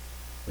son,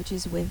 which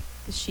is with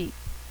the sheep.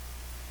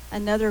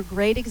 Another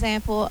great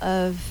example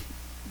of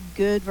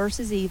good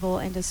versus evil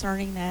and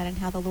discerning that, and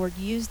how the Lord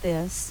used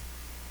this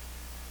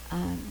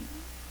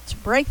to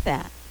break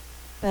that.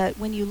 But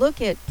when you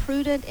look at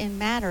prudent in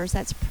matters,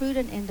 that's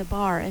prudent in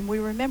Debar. And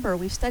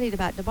we've studied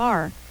about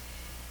Debar.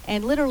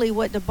 And literally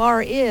what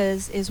Debar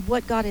is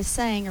what God is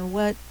saying or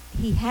what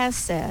he has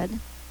said,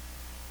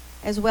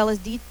 as well as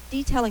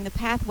detailing the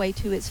pathway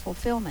to its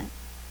fulfillment.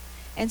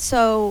 And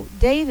so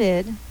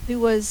David, who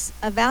was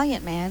a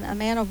valiant man, a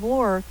man of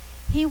war,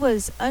 he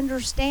was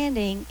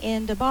understanding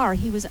in Debar.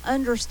 He was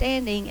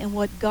understanding in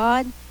what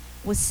God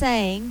was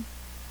saying,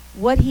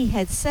 what he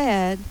had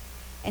said,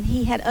 and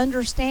he had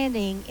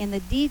understanding in the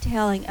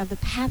detailing of the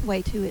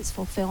pathway to its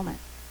fulfillment.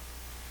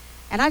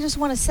 And I just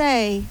want to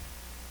say,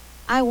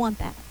 I want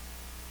that.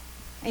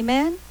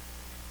 Amen?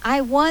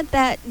 I want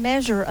that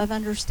measure of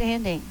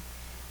understanding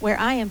where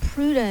I am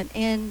prudent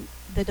in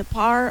the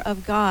Debar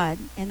of God,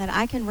 and that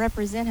I can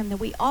represent him, that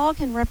we all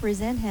can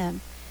represent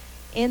him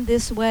in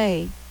this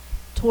way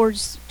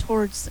towards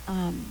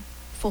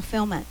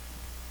fulfillment.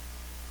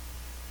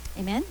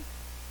 Amen?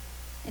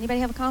 Anybody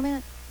have a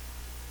comment?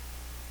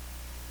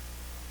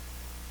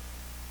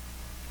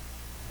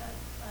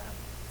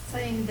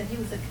 Saying that he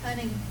was a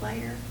cunning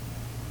player.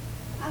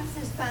 I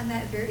just find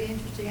that very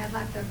interesting. I'd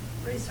like to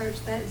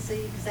research that and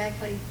see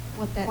exactly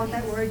What that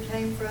that means. word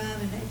came from,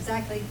 and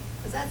exactly,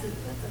 because that's a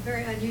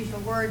very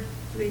unusual word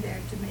to be there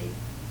to me.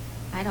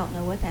 I don't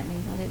know what that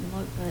means. I didn't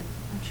look, but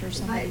I'm sure It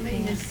somebody might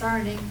mean can.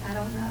 discerning, I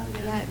don't know. You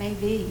know. Yeah, it may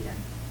be. Yeah.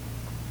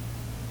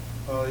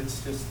 Well,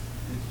 it's just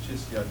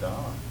yada.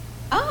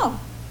 Oh,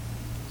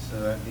 So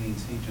that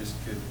means he just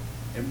could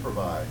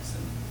improvise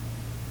and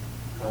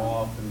go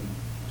off and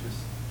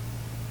just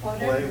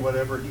play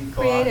whatever he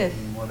thought Creative.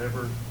 and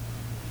whatever.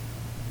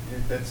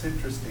 That's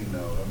interesting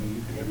though. I mean,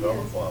 you can It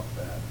develop is. off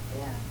that.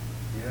 Yeah.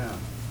 Yeah.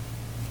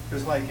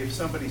 Because like if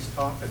somebody's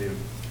talkative,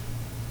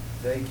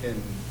 they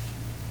can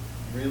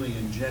really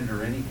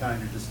engender any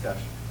kind of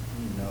discussion.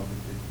 You know,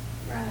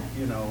 Right.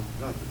 you know,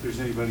 not that there's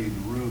anybody in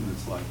the room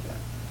that's like that.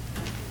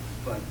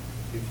 But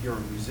if you're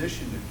a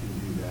musician that can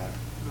do that,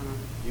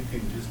 you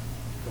can just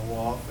go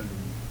off and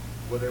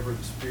whatever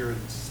the Spirit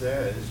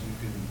says, you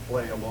can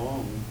play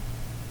along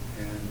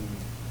and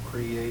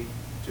create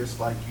just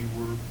like you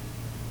were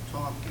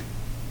talking.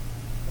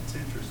 That's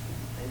interesting.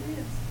 It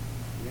is.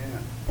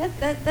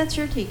 Yeah. that's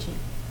your teaching.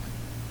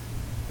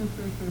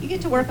 You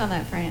get to work on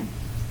that, Fran.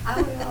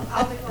 I will.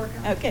 I'll be working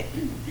on it. Okay.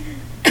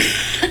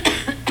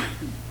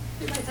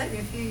 It might take me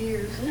a few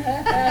years.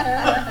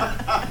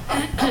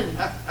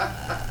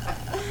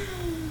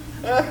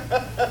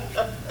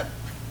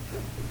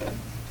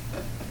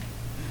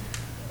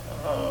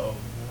 Oh,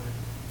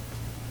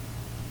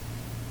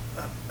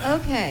 boy.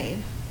 Okay.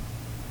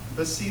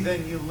 But see,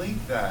 then you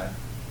link that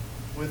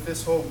with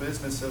this whole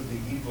business of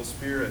the evil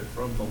spirit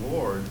from the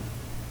Lord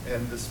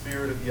and the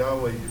spirit of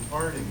Yahweh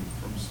departing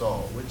from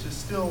Saul, which is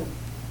still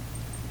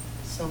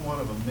somewhat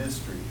of a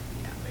mystery.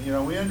 Yeah. You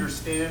know, we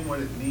understand what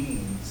it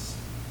means.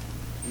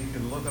 You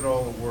can look at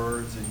all the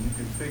words and you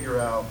can figure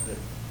out that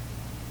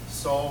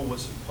Saul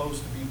was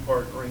supposed to be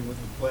partnering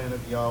with the plan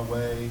of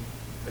Yahweh,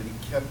 but he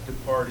kept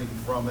departing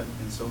from it,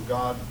 and so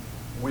God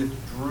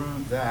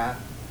withdrew that,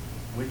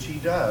 which he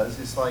does.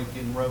 It's like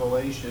in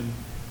Revelation,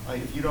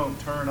 if you don't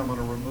turn, I'm going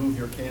to remove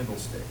your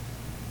candlestick.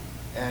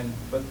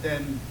 But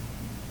then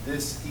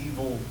this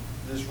evil,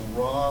 this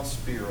raw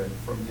spirit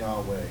from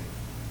Yahweh,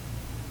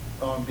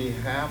 on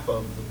behalf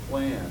of the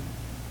plan,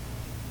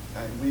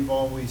 we've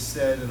always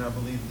said, and I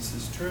believe this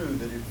is true,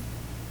 that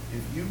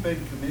if you've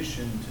been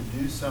commissioned to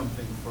do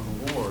something for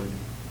the Lord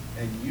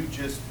and you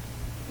just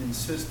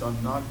insist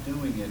on not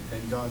doing it,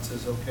 and God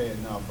says, okay,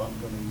 enough, I'm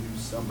going to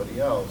use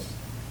somebody else,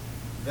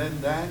 then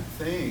that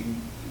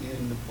thing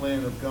in the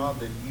plan of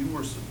God that you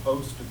were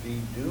supposed to be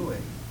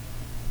doing,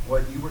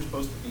 what you were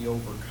supposed to be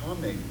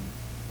overcoming,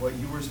 what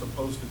you were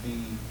supposed to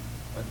be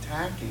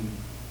attacking,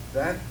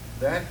 that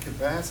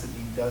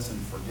capacity doesn't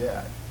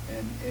forget,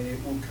 and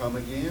it will come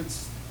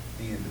against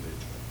the individual.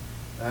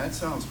 Now, that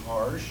sounds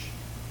harsh,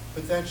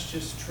 but that's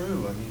just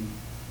true. I mean,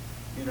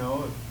 you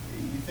know,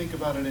 if you think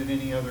about it in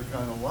any other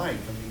kind of life.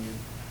 I mean,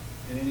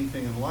 in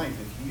anything in life,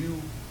 if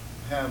you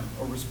have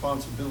a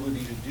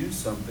responsibility to do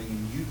something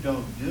and you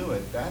don't do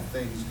it, that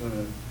thing's going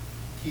to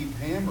keep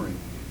hammering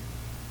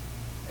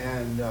you.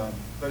 And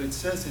but it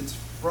says it's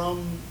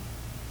from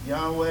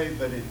Yahweh,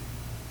 but it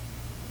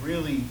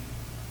really,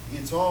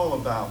 it's all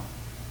about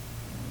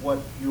what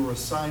your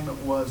assignment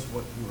was,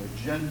 what your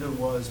agenda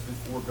was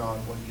before God,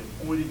 what he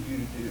appointed you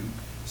to do.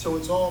 So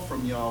it's all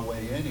from Yahweh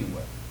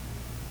anyway.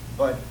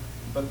 But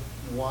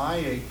why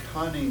a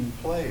cunning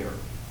player?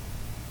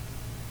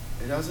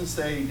 It doesn't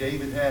say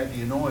David had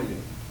the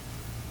anointing.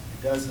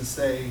 It doesn't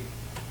say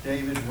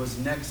David was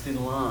next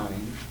in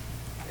line.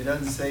 It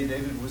doesn't say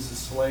David was the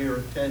slayer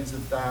of tens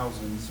of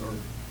thousands, or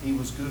he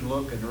was good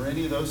looking, or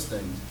any of those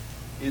things.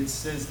 It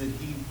says that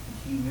he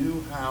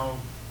knew how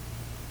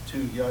to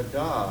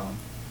yada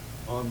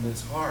on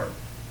this harp.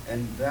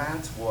 And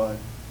that's what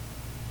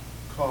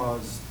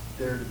caused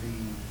there to be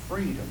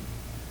freedom.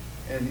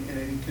 And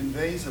it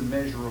conveys a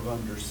measure of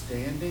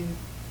understanding.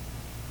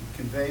 It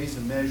conveys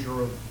a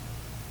measure of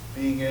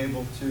being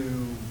able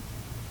to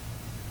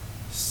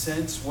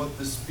sense what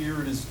the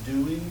Spirit is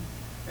doing.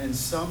 And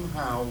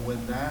somehow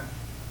when that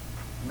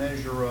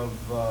measure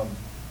of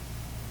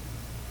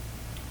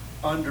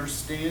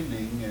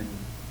understanding and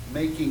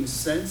making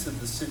sense of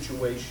the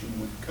situation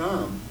would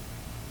come,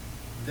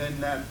 then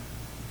that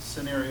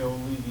scenario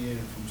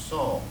alleviated from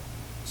Saul.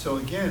 So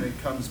again, it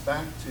comes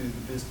back to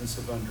the business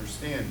of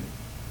understanding.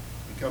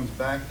 It comes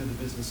back to the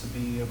business of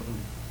being able to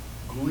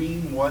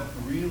glean what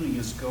really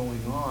is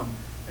going on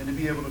and to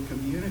be able to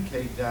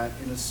communicate that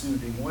in a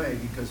soothing way,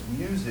 because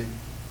music,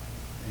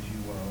 as you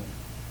well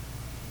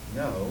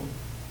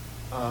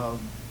know,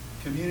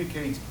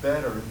 communicates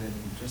better than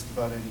just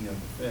about any other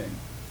thing.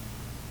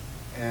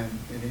 And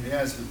it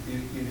has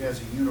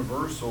a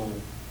universal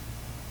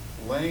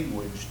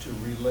language to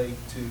relate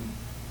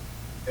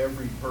to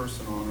every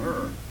person on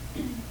earth.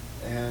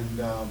 And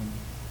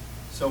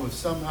so if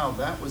somehow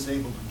that was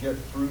able to get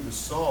through to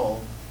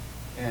Saul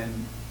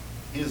and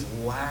his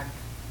lack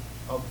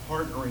of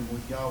partnering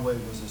with Yahweh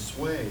was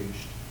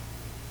assuaged,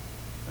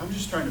 I'm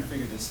just trying to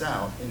figure this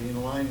out in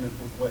alignment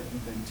with what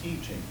you've been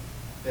teaching,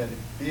 that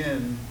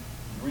Ben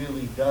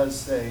really does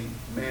say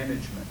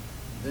management.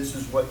 this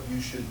is what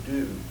you should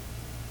do,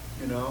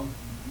 you know,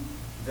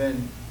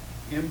 then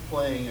him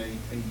playing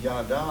a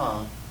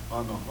yada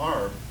on the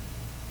harp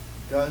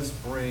does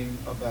bring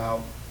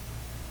about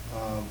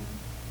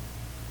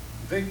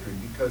victory,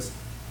 because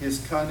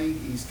he's cunning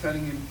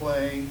in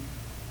play,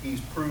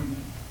 he's prudent,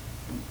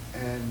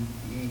 and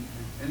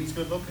he's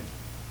good looking.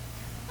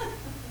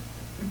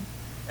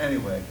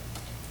 Anyway.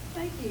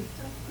 Thank you.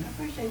 I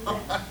appreciate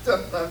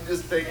that. I'm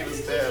just taking a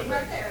stab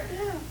Right at it.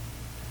 there.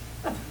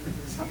 Yeah.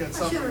 You got I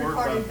something should've to work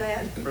on recorded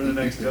that. for the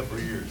next couple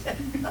of years.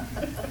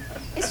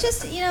 It's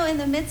just, in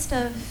the midst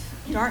of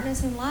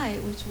darkness and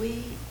light, which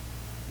we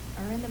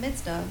are in the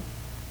midst of,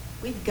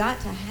 we've got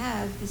to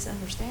have this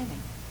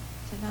understanding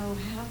to know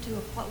how to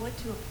apply, what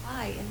to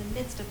apply in the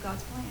midst of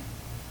God's plan,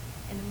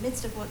 in the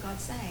midst of what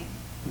God's saying,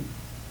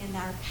 in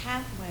our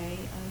pathway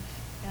of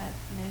that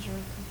measure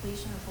of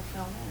completion or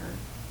fulfillment or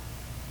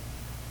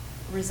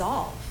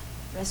resolve,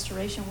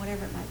 restoration,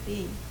 whatever it might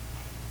be.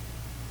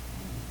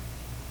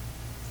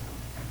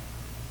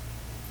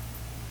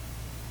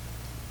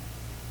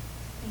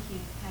 Thank you,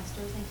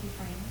 Pastor. Thank you,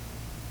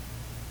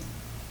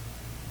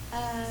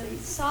 Fran.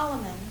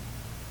 Solomon.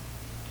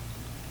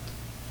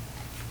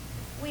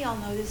 We all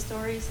know this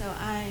story, so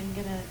I'm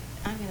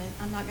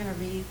not gonna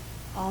read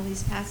all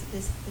these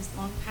this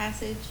long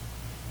passage,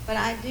 but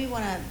I do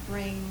want to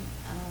bring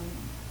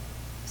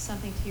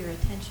something to your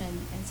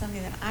attention, and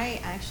something that I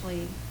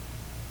actually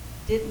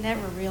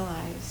never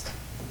realized.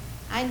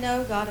 I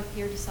know God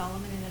appeared to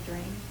Solomon in a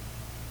dream.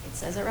 It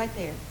says it right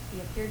there. He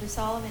appeared to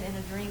Solomon in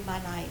a dream by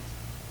night.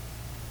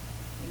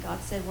 And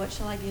God said, "What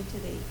shall I give to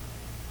thee?"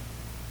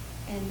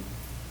 And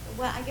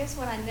I guess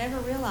what I never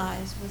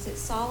realized was that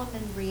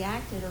Solomon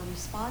reacted or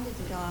responded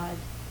to God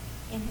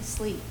in his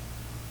sleep.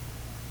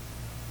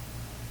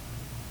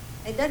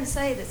 It doesn't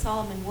say that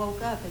Solomon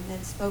woke up and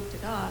then spoke to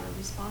God or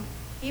responded.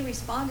 He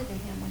responded to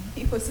him when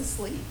he was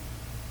asleep.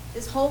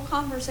 This whole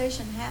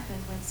conversation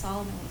happened when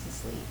Solomon was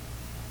asleep.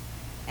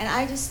 And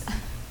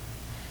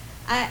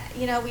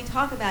we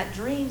talk about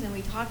dreams, and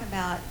we talk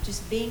about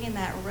just being in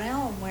that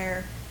realm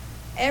where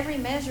every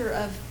measure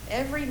of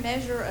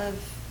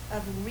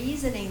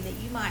reasoning that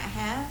you might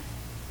have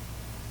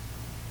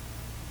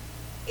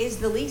is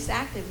the least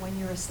active when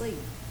you're asleep.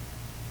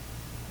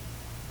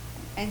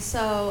 And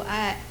so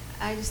I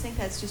just think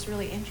that's just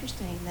really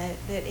interesting that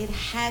it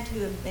had to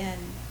have been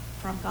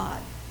from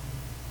God.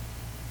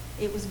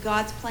 It was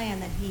God's plan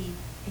that he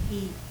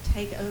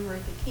take over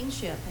the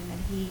kingship, and that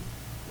he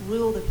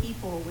rule the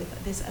people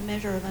with this a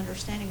measure of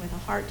understanding, with a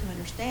heart to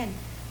understand,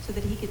 so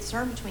that he could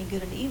discern between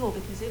good and evil,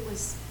 because it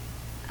was,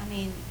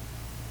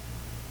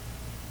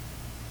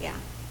 yeah.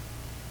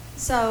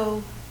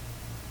 So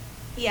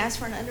he asked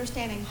for an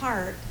understanding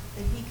heart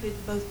that he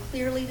could both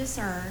clearly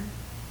discern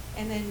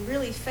and then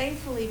really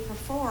faithfully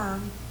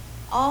perform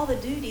all the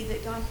duty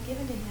that God had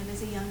given to him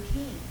as a young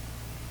king.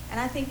 And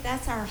I think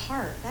that's our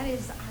heart. That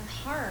is our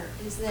heart,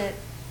 is that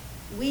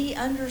we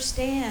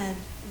understand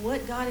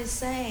what God is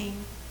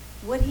saying,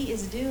 what he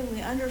is doing.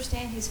 We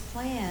understand his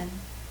plan.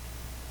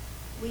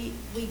 We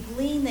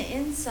glean the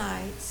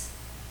insights.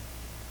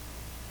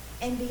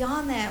 And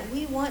beyond that,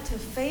 we want to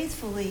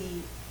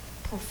faithfully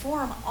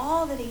perform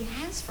all that he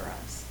has for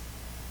us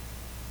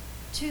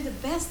to the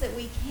best that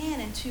we can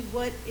and to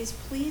what is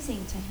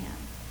pleasing to him.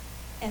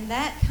 And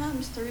that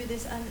comes through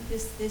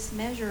this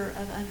measure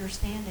of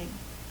understanding.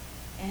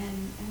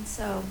 And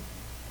so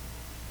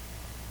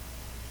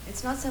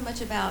it's not so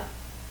much about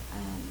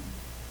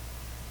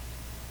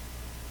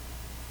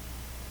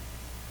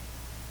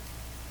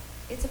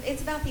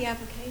it's about the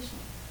application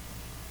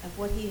of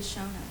what he has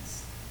shown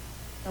us,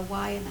 the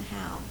why and the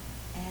how,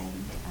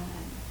 and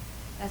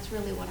that's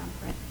really what I'm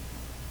praying.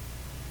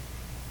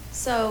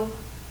 So,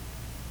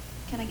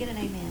 can I get an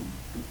amen?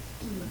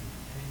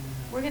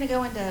 We're going to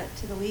go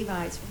into the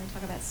Levites. We're going to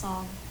talk about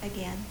song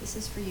again. This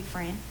is for you,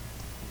 Fran,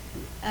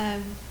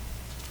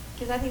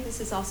 because I think this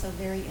is also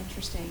very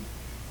interesting.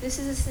 This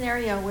is a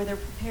scenario where they're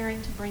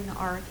preparing to bring the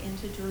ark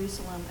into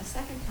Jerusalem a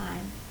second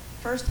time.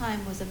 First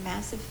time was a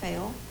massive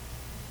fail.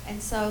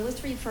 And so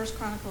let's read 1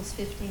 Chronicles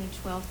 15,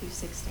 12 through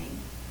 16.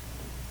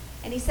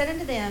 And he said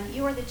unto them,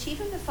 "You are the chief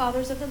of the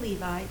fathers of the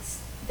Levites."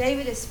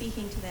 David is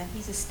speaking to them.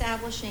 He's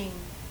establishing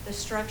the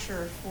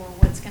structure for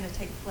what's going to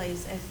take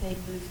place as they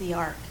move the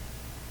ark.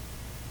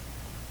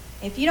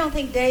 If you don't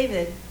think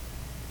David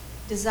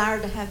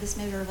desired to have this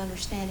measure of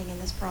understanding in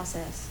this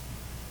process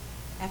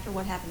after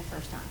what happened the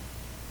first time.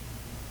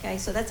 Okay,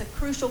 so that's a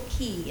crucial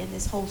key in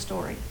this whole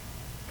story.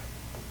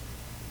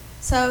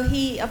 So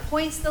he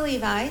appoints the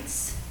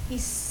Levites. He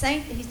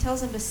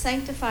tells them to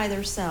sanctify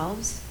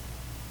themselves,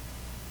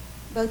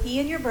 both ye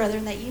and your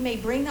brethren, that ye may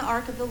bring the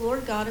ark of the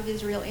Lord God of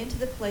Israel into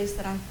the place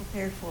that I have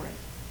prepared for it.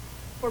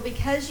 For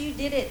because you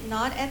did it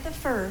not at the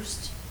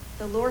first,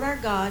 the Lord our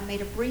God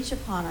made a breach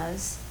upon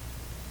us,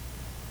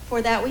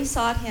 for that we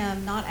sought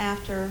him not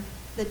after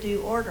the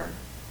due order.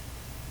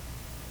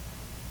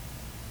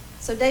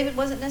 So David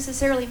wasn't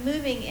necessarily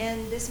moving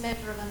in this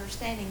measure of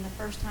understanding the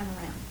first time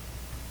around.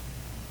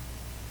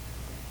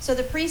 So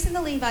the priests and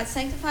the Levites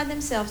sanctified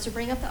themselves to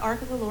bring up the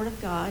ark of the Lord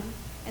of God.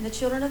 And the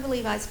children of the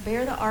Levites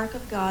bare the ark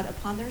of God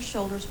upon their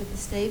shoulders with the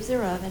staves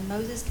thereof. And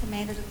Moses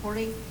commanded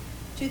according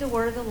to the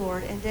word of the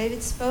Lord. And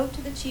David spoke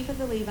to the chief of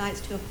the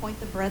Levites to appoint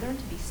the brethren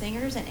to be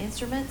singers and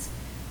instruments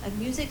of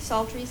music,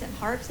 psalteries, and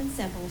harps and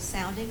cymbals,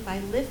 sounding by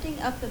lifting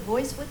up the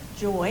voice with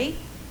joy.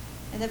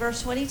 And then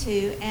verse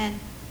 22, and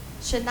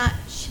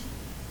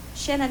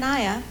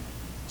Shenaniah,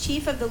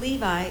 chief of the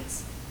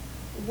Levites,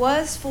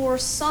 was for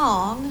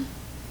song.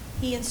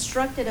 He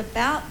instructed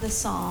about the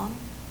song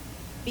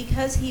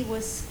because he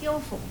was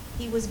skillful.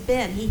 He was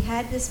bent. He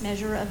had this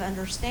measure of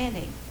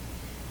understanding.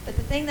 But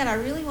the thing that I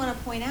really want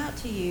to point out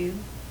to you,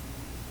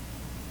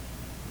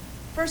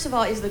 first of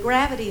all, is the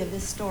gravity of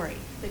this story,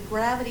 the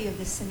gravity of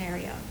this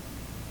scenario.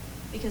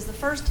 Because the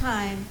first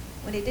time,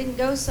 when it didn't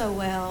go so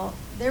well,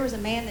 there was a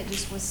man that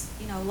just was,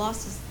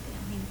 lost his,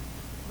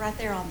 right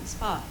there on the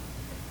spot.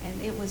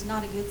 And it was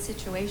not a good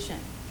situation.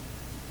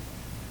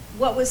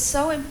 What was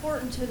so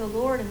important to the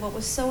Lord and what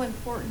was so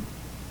important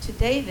to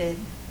David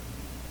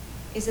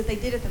is that they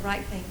did it the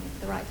right thing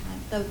at the right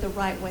time, the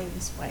right way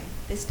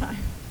this time.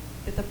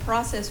 That the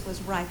process was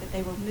right, that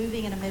they were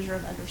moving in a measure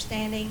of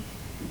understanding,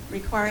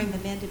 requiring the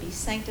men to be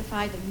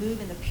sanctified, to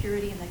move in the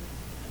purity and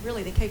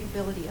the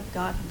capability of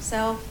God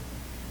himself.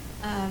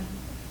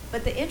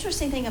 But the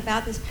interesting thing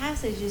about this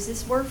passage is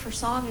this word for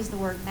song is the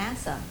word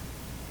massa.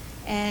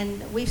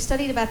 And we've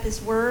studied about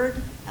this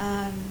word.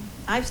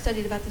 I've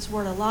studied about this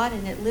word a lot,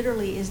 and it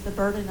literally is the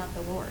burden of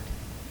the Lord.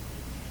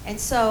 And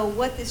so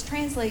what this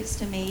translates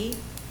to me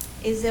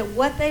is that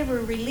what they were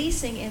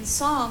releasing in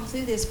song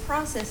through this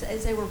process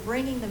as they were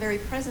bringing the very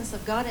presence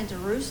of God into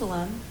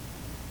Jerusalem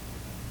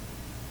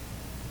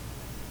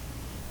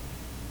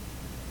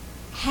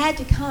had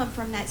to come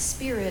from that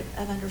spirit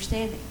of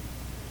understanding.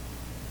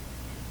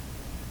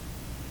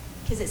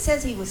 Because it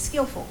says he was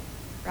skillful,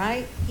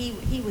 right?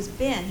 He was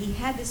bent. He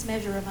had this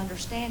measure of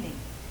understanding.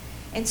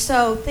 And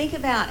so think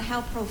about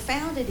how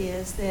profound it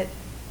is that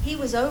he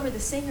was over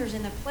the singers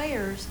and the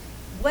players.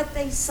 What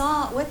they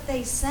saw, what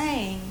they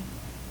sang,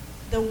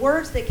 the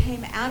words that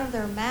came out of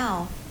their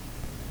mouth,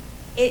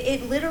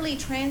 it literally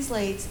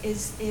translates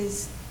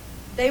is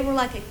they were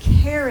like a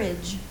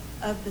carriage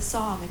of the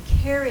song,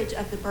 a carriage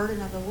of the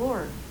burden of the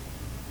Lord.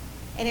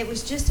 And it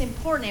was just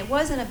important. It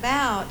wasn't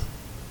about,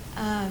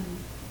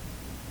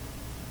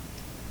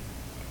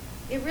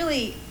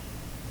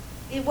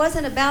 it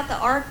wasn't about the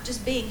ark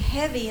just being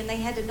heavy and they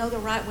had to know the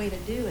right way to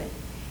do it.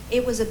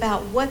 It was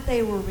about what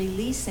they were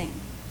releasing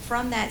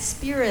from that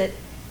spirit,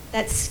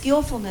 that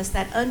skillfulness,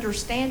 that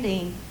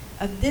understanding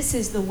of this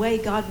is the way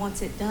God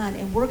wants it done,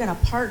 and we're going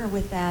to partner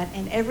with that,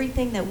 and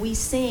everything that we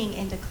sing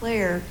and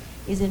declare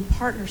is in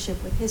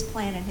partnership with his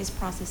plan and his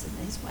process and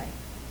his way.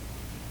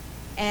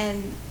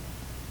 And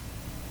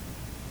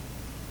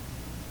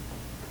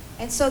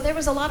so there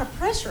was a lot of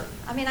pressure.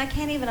 I mean, I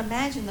can't even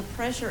imagine the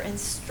pressure and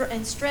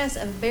stress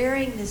of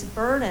bearing this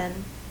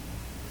burden,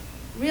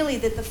 really,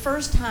 that the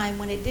first time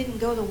when it didn't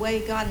go the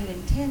way God had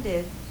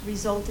intended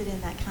resulted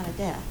in that kind of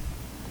death.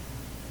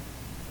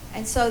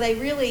 And so they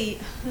really,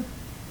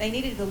 they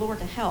needed the Lord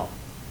to help.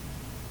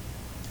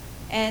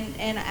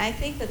 And I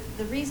think that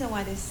the reason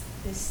why this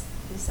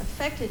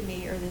affected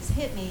me or this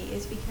hit me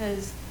is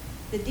because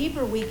the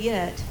deeper we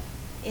get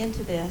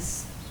into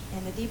this,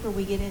 and the deeper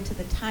we get into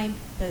the time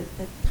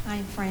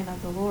frame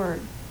of the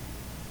Lord,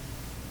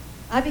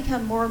 I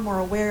become more and more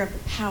aware of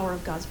the power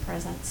of God's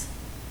presence.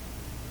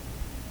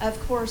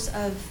 Of course,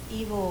 of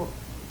evil,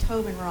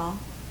 Tov and Ra,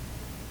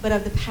 but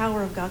of the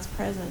power of God's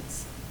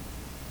presence.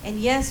 And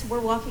yes, we're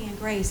walking in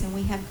grace and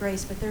we have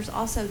grace, but there's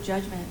also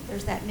judgment.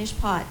 There's that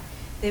mishpat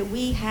that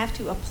we have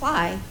to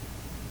apply,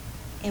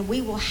 and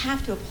we will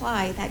have to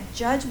apply that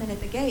judgment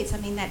at the gates. I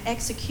mean, that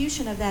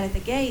execution of that at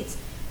the gates.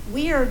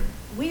 We are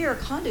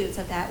conduits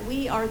of that.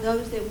 We are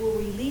those that will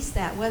release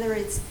that, whether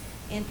it's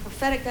in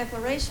prophetic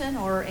declaration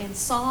or in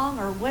song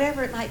or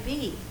whatever it might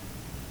be.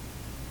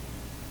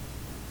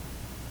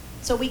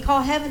 So we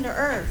call heaven to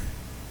earth.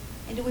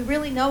 And do we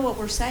really know what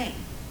we're saying?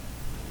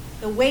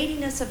 The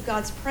weightiness of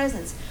God's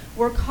presence,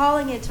 we're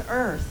calling it to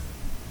earth.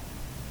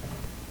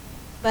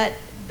 But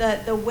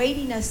the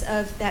weightiness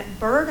of that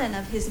burden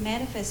of his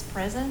manifest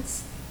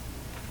presence.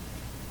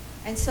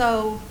 And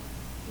so,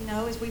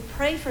 as we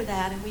pray for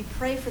that and we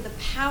pray for the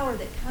power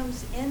that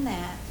comes in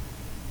that,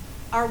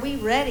 are we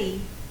ready?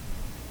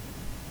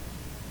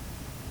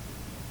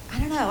 I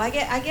don't know. I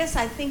guess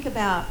I think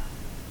about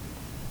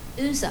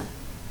Uzzah.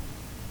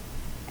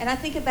 And I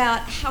think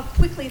about how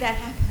quickly that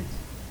happened.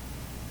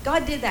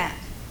 God did that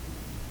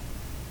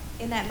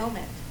in that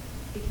moment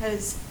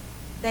because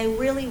they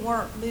really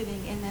weren't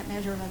moving in that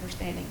measure of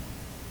understanding.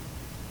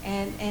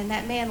 And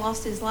that man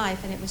lost his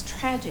life, and it was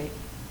tragic.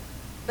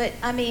 But,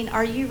 I mean,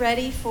 are you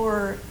ready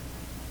for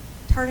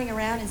turning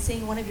around and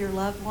seeing one of your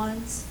loved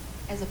ones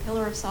as a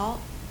pillar of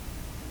salt?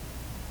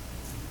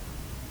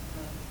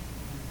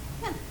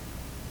 Yeah.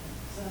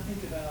 So I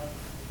think about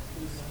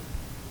Uzzah,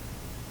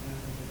 and I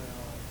think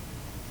about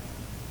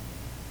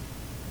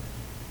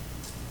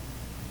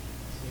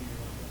seeing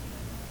your loved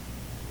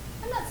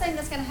one. I'm not saying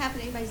that's going to happen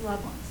to anybody's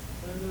loved ones.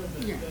 But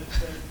Yeah.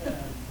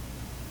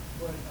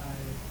 what I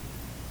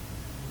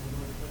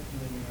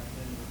when you are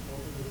then with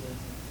both of those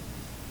instances,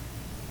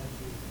 have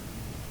to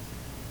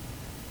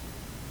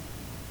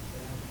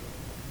they have to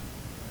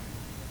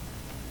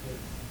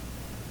because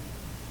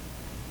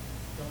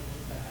don't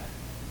look back,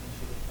 once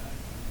you look back,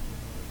 you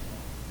know what it's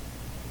all.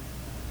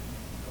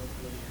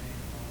 Hopefully your hand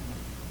on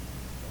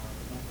God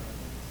with my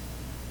presence.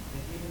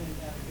 And even if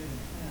you have a good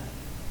intent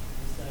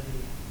to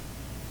study the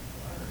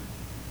word,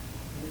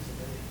 here's a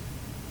big.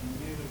 And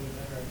maybe it would be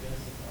better, I guess,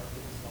 if the ark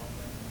was fallen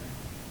down there.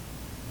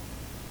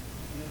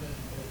 You know,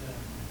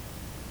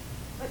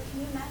 But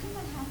can you imagine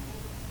what happened?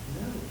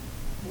 no.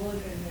 Well,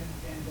 no.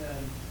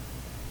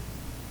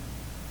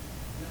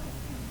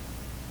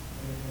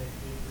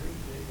 It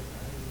grieved Jacob,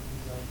 right?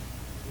 He's like,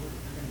 Lord,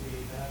 if you're going to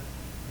be that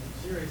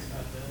serious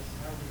about this,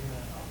 how are we going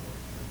to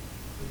operate here?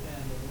 But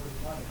then the Lord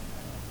taught him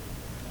how to operate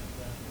here, and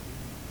that's what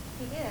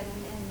He did,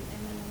 and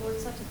then the Lord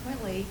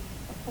subsequently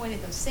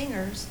appointed those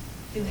singers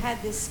who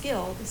had this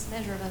skill, this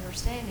measure of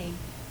understanding,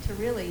 to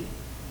really,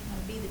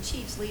 be the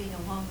chiefs leading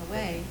along the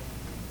way.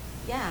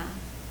 Yeah,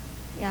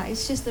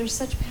 it's just there's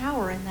such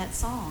power in that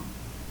song,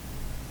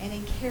 and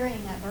in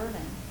carrying that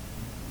burden.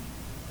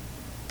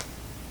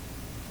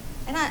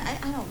 And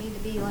I don't mean to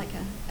be like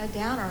a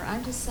downer.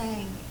 I'm just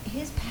saying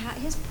his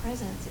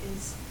presence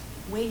is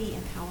weighty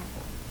and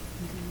powerful.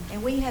 Mm-hmm.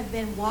 And we have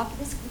been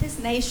this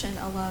nation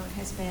alone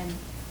has been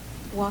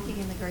walking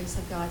in the grace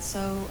of God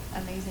so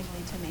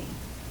amazingly to me.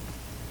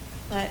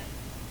 But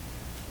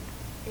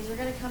is there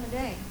going to come a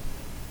day?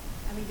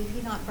 I mean, did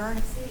he not burn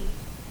a city?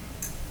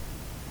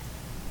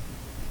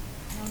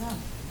 I don't know.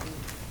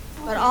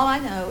 But all I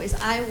know is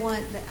I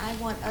want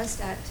us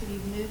to be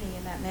moving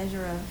in that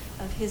measure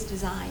of his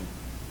design,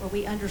 where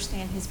we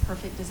understand his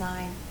perfect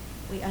design.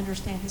 We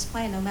understand his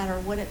plan, no matter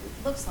what it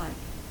looks like.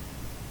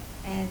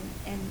 And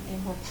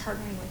we're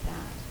partnering with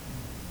that.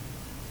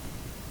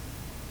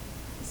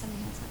 Does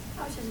somebody have something?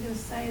 I was just going to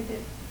say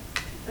that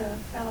the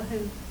fellow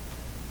who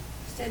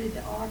studied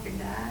the ark and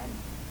died,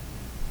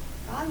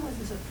 God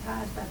wasn't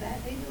surprised by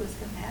that. He knew it was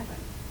going to happen.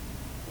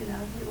 It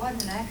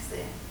wasn't an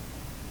accident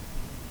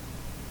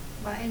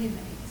by any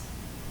means.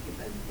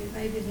 It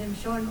may have been him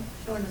showing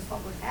us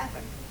what would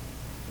happen.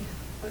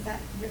 But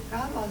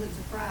God wasn't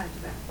surprised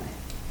about that.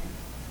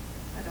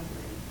 I don't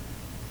believe.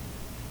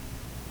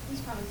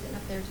 He's probably sitting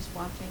up there just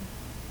watching.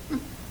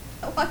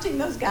 Watching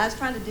those guys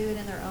trying to do it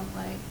in their own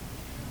way.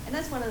 And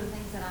that's one of the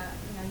things that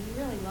you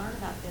really learn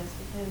about this,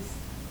 because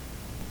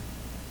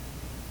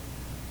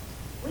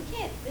we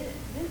can't,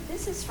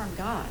 this is from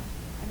God.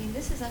 I mean,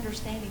 this is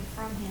understanding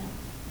from him.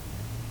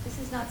 This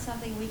is not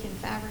something we can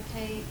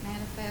fabricate,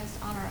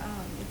 manifest on our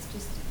own. It's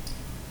just,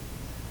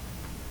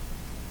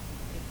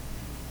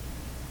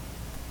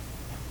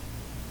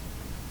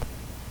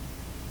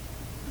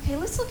 okay,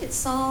 let's look at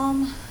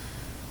Psalm.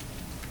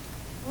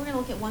 We're going to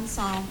look at one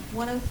Psalm,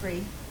 103.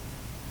 It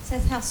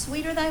says, how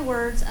sweet are thy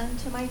words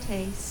unto my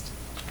taste,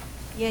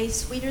 yea,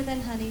 sweeter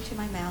than honey to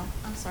my mouth.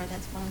 I'm sorry,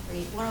 that's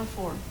 103.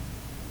 104.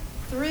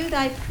 Through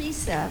thy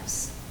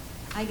precepts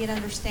I get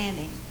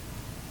understanding.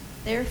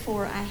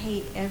 Therefore I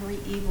hate every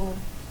evil,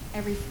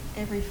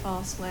 every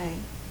false way.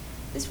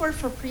 This word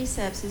for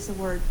precepts is the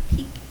word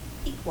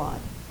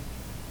pequod.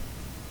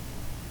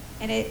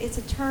 And it's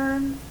a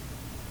term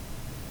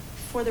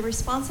for the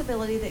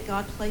responsibility that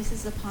God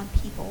places upon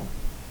people.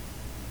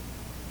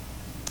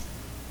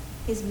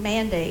 His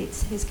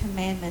mandates, his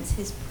commandments,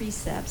 his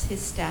precepts, his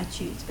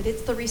statutes. But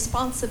it's the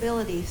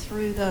responsibility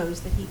through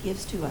those that he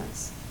gives to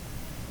us.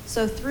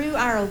 So through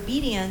our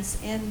obedience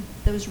in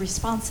those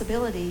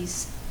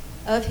responsibilities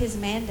of his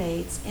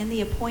mandates in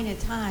the appointed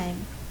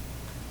time,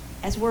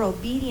 as we're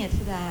obedient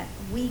to that,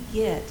 we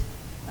get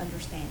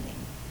understanding.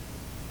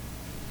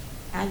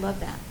 I love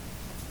that.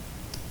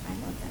 I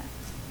love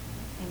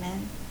that.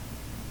 Amen.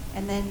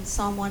 And then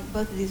Psalm 1,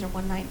 both of these are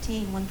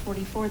 119,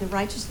 144. The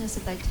righteousness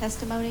of thy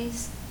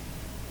testimonies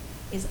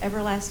is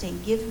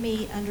everlasting. Give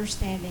me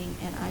understanding,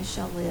 and I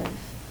shall live.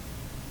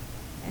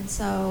 And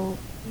so,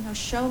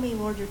 show me,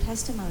 Lord, your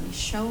testimony.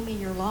 Show me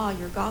your law,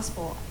 your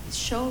gospel.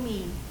 Show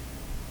me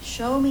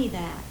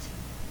that.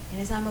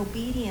 And as I'm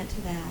obedient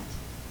to that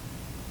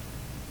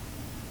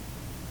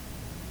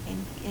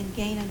and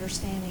gain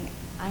understanding,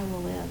 I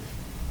will live.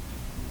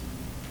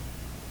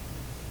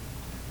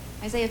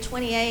 Isaiah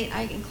 28,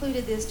 I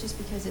included this just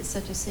because it's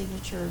such a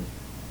signature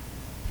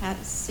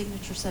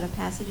set of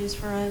passages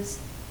for us.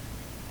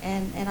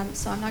 And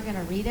I'm not going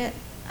to read it.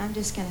 I'm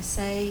just going to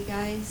say,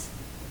 guys,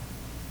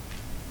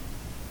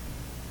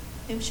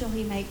 whom shall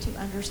he make to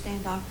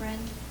understand doctrine?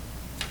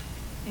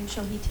 Whom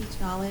shall he teach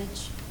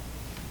knowledge?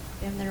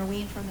 Them that are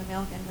weaned from the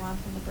milk and drawn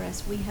from the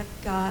breast. We have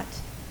got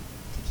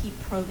to keep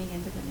probing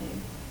into the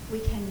new. We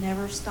can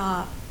never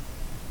stop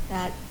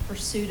that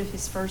pursuit of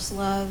his first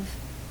love.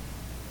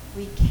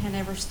 We can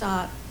never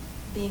stop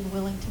being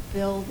willing to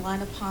build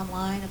line upon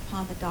line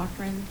upon the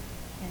doctrine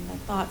and the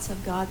thoughts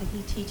of God that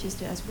he teaches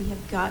to us. We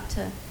have got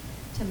to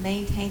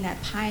maintain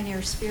that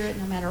pioneer spirit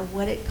no matter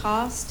what it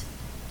costs,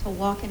 to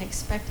walk in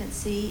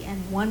expectancy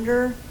and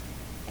wonder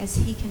as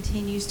he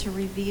continues to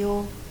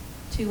reveal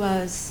to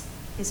us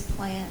his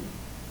plan.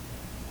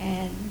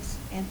 And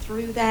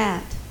through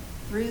that,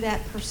 through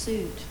that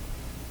pursuit,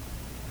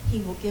 he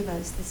will give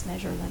us this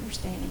measure of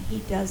understanding. He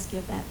does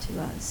give that to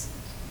us.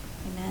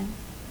 Amen.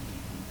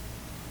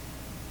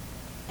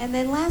 And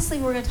then lastly,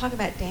 we're going to talk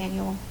about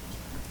Daniel.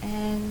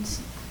 And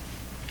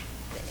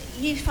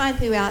you find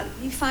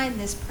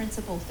this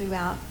principle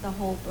throughout the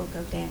whole book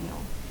of Daniel.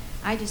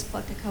 I just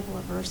plucked a couple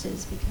of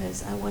verses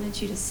because I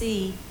wanted you to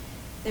see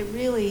that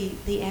really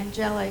the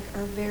angelic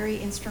are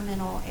very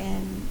instrumental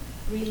in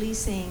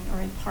releasing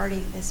or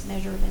imparting this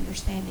measure of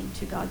understanding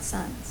to God's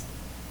sons.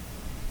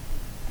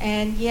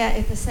 And yet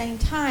at the same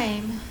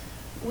time,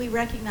 we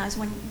recognize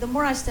the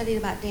more I studied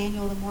about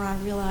Daniel, the more I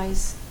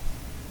realized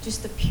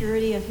just the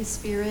purity of his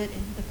spirit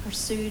and the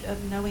pursuit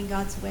of knowing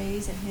God's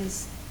ways, and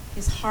his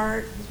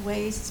heart, his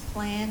ways, his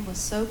plan was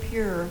so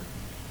pure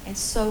and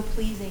so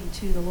pleasing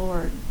to the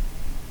Lord.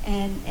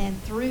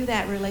 And through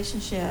that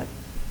relationship,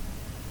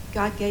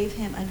 God gave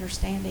him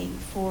understanding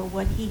for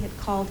what he had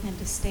called him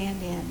to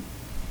stand in.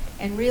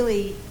 And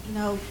really,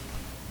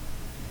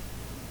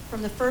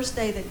 from the first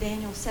day that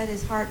Daniel set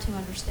his heart to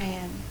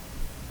understand,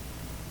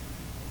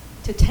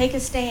 to take a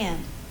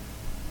stand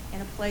in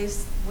a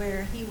place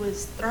where he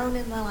was thrown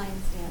in the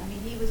lion's den. I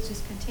mean, he was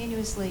just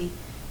continuously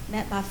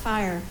met by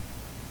fire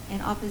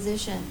and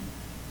opposition.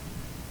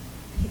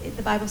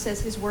 The Bible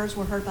says his words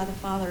were heard by the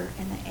Father,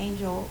 and the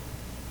angel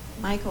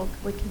Michael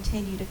would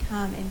continue to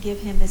come and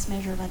give him this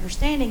measure of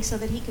understanding so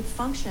that he could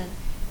function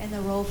in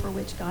the role for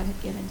which God had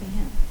given to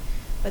him.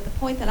 But the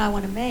point that I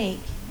want to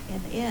make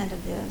in the end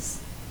of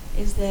this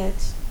is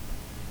that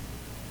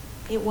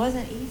it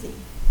wasn't easy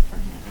for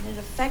him, and it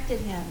affected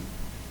him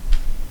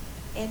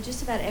in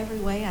just about every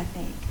way, I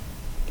think.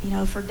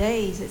 For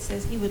days it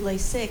says he would lay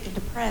sick and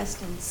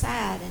depressed and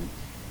sad,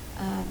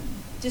 and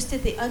just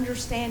at the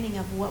understanding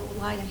of what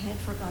lied ahead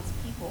for God's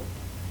people.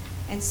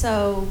 And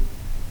so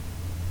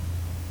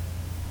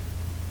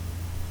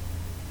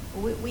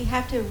we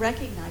have to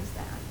recognize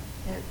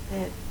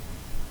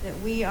that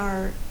we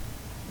are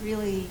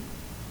really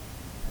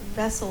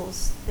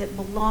vessels that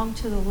belong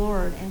to the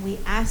Lord, and we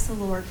ask the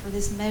Lord for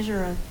this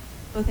measure of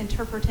both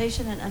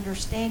interpretation and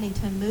understanding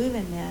to move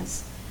in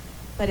this.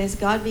 But as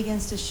God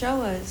begins to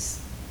show us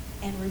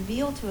and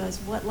reveal to us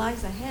what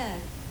lies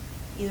ahead,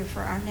 either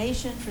for our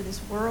nation, for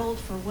this world,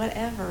 for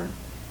whatever,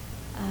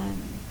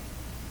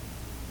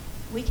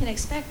 we can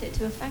expect it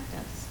to affect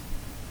us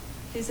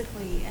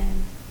physically,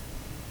 and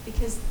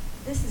because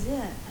this is it.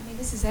 I mean,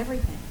 this is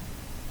everything.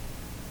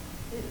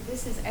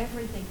 This is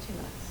everything to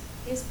us.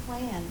 His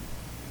plan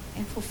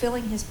and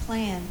fulfilling his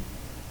plan,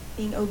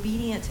 being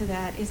obedient to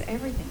that, is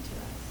everything to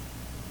us.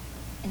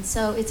 And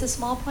so it's a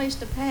small price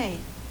to pay.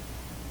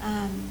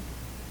 And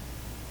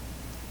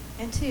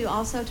two,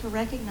 also to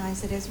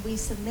recognize that as we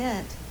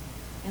submit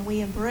and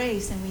we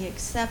embrace and we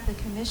accept the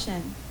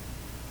commission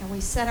and we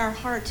set our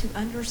heart to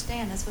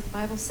understand, that's what the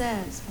Bible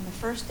says, from the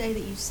first day that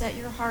you set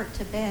your heart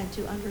to bend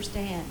to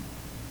understand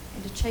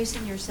and to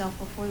chasten yourself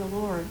before the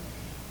Lord,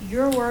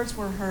 your words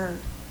were heard.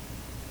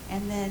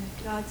 And then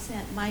God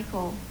sent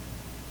Michael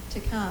to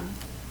come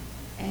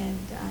and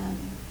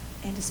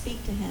to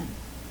speak to him.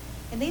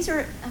 And these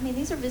are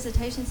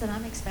visitations that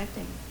I'm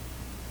expecting.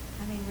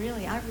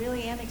 I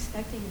really am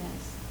expecting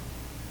this,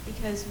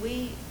 because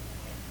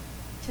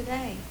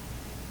today,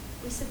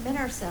 we submit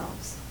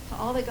ourselves to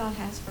all that God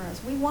has for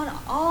us. We want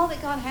all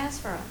that God has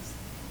for us.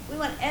 We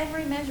want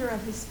every measure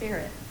of his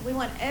Spirit. We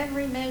want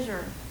every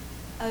measure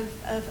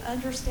of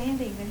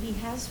understanding that he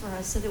has for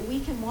us, so that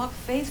we can walk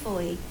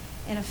faithfully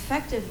and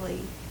effectively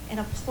and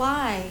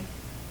apply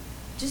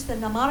just the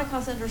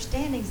pneumaticos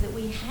understandings that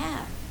we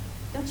have.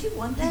 Don't you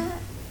want that?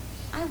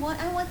 I want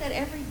that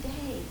every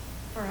day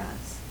for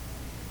us.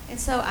 And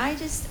so I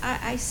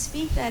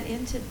speak that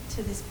into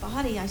this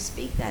body. I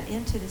speak that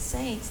into the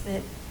saints,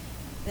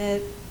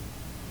 that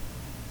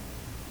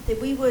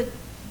we would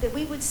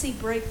see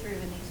breakthrough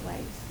in these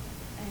ways,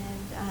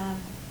 and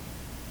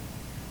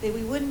that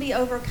we wouldn't be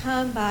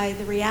overcome by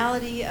the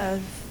reality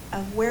of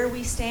where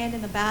we stand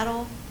in the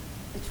battle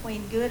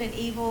between good and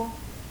evil,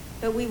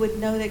 but we would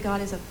know that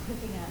God is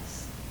equipping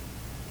us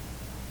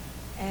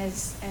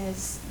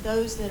as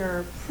those that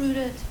are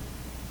prudent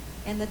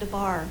in the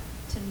debar,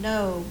 to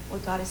know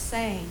what God is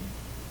saying,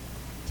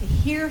 to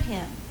hear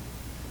him,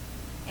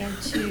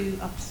 and to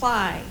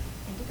apply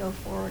and to go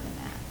forward in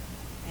that.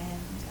 And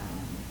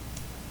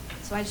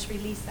so I just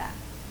release that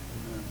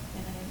in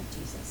the name of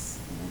Jesus,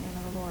 in the name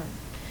of the Lord.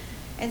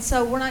 And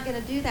so we're not going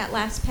to do that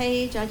last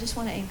page. I just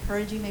want to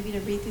encourage you maybe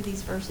to read through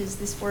these verses.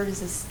 This word is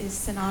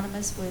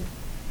synonymous with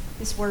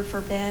this word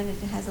for Ben. It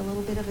has a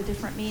little bit of a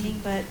different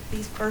meaning, but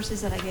these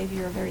verses that I gave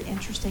you are very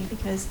interesting,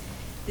 because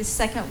this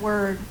second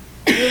word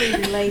really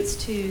relates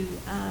to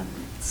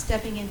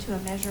stepping into a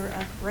measure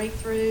of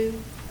breakthrough,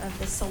 of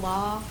the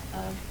salah,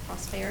 of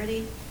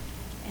prosperity.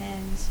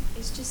 And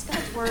it's just,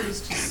 God's word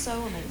is just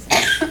so amazing.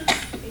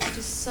 It's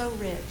just so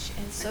rich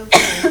and so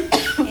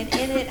full. And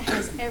in it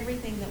has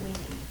everything that we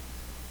need.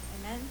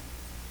 Amen?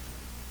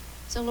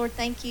 So, Lord,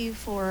 thank you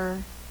for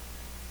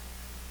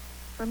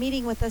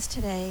meeting with us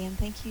today, and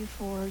thank you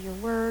for your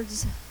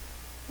words.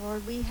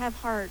 Lord, we have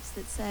hearts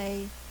that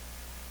say,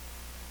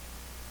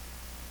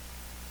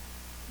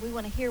 We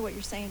want to hear what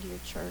you're saying to your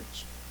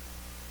church.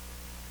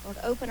 Lord,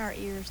 open our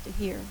ears to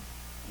hear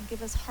and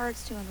give us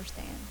hearts to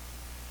understand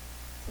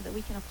so that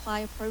we can apply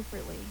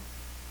appropriately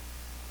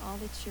all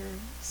that you're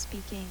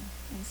speaking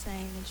and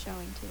saying and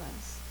showing to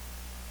us.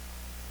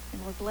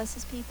 And Lord, bless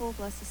this people,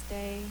 bless this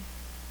day.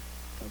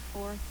 Go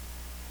forth.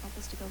 Help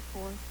us to go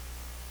forth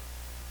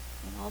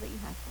in all that you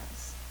have for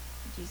us.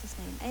 In Jesus'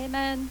 name,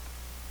 amen.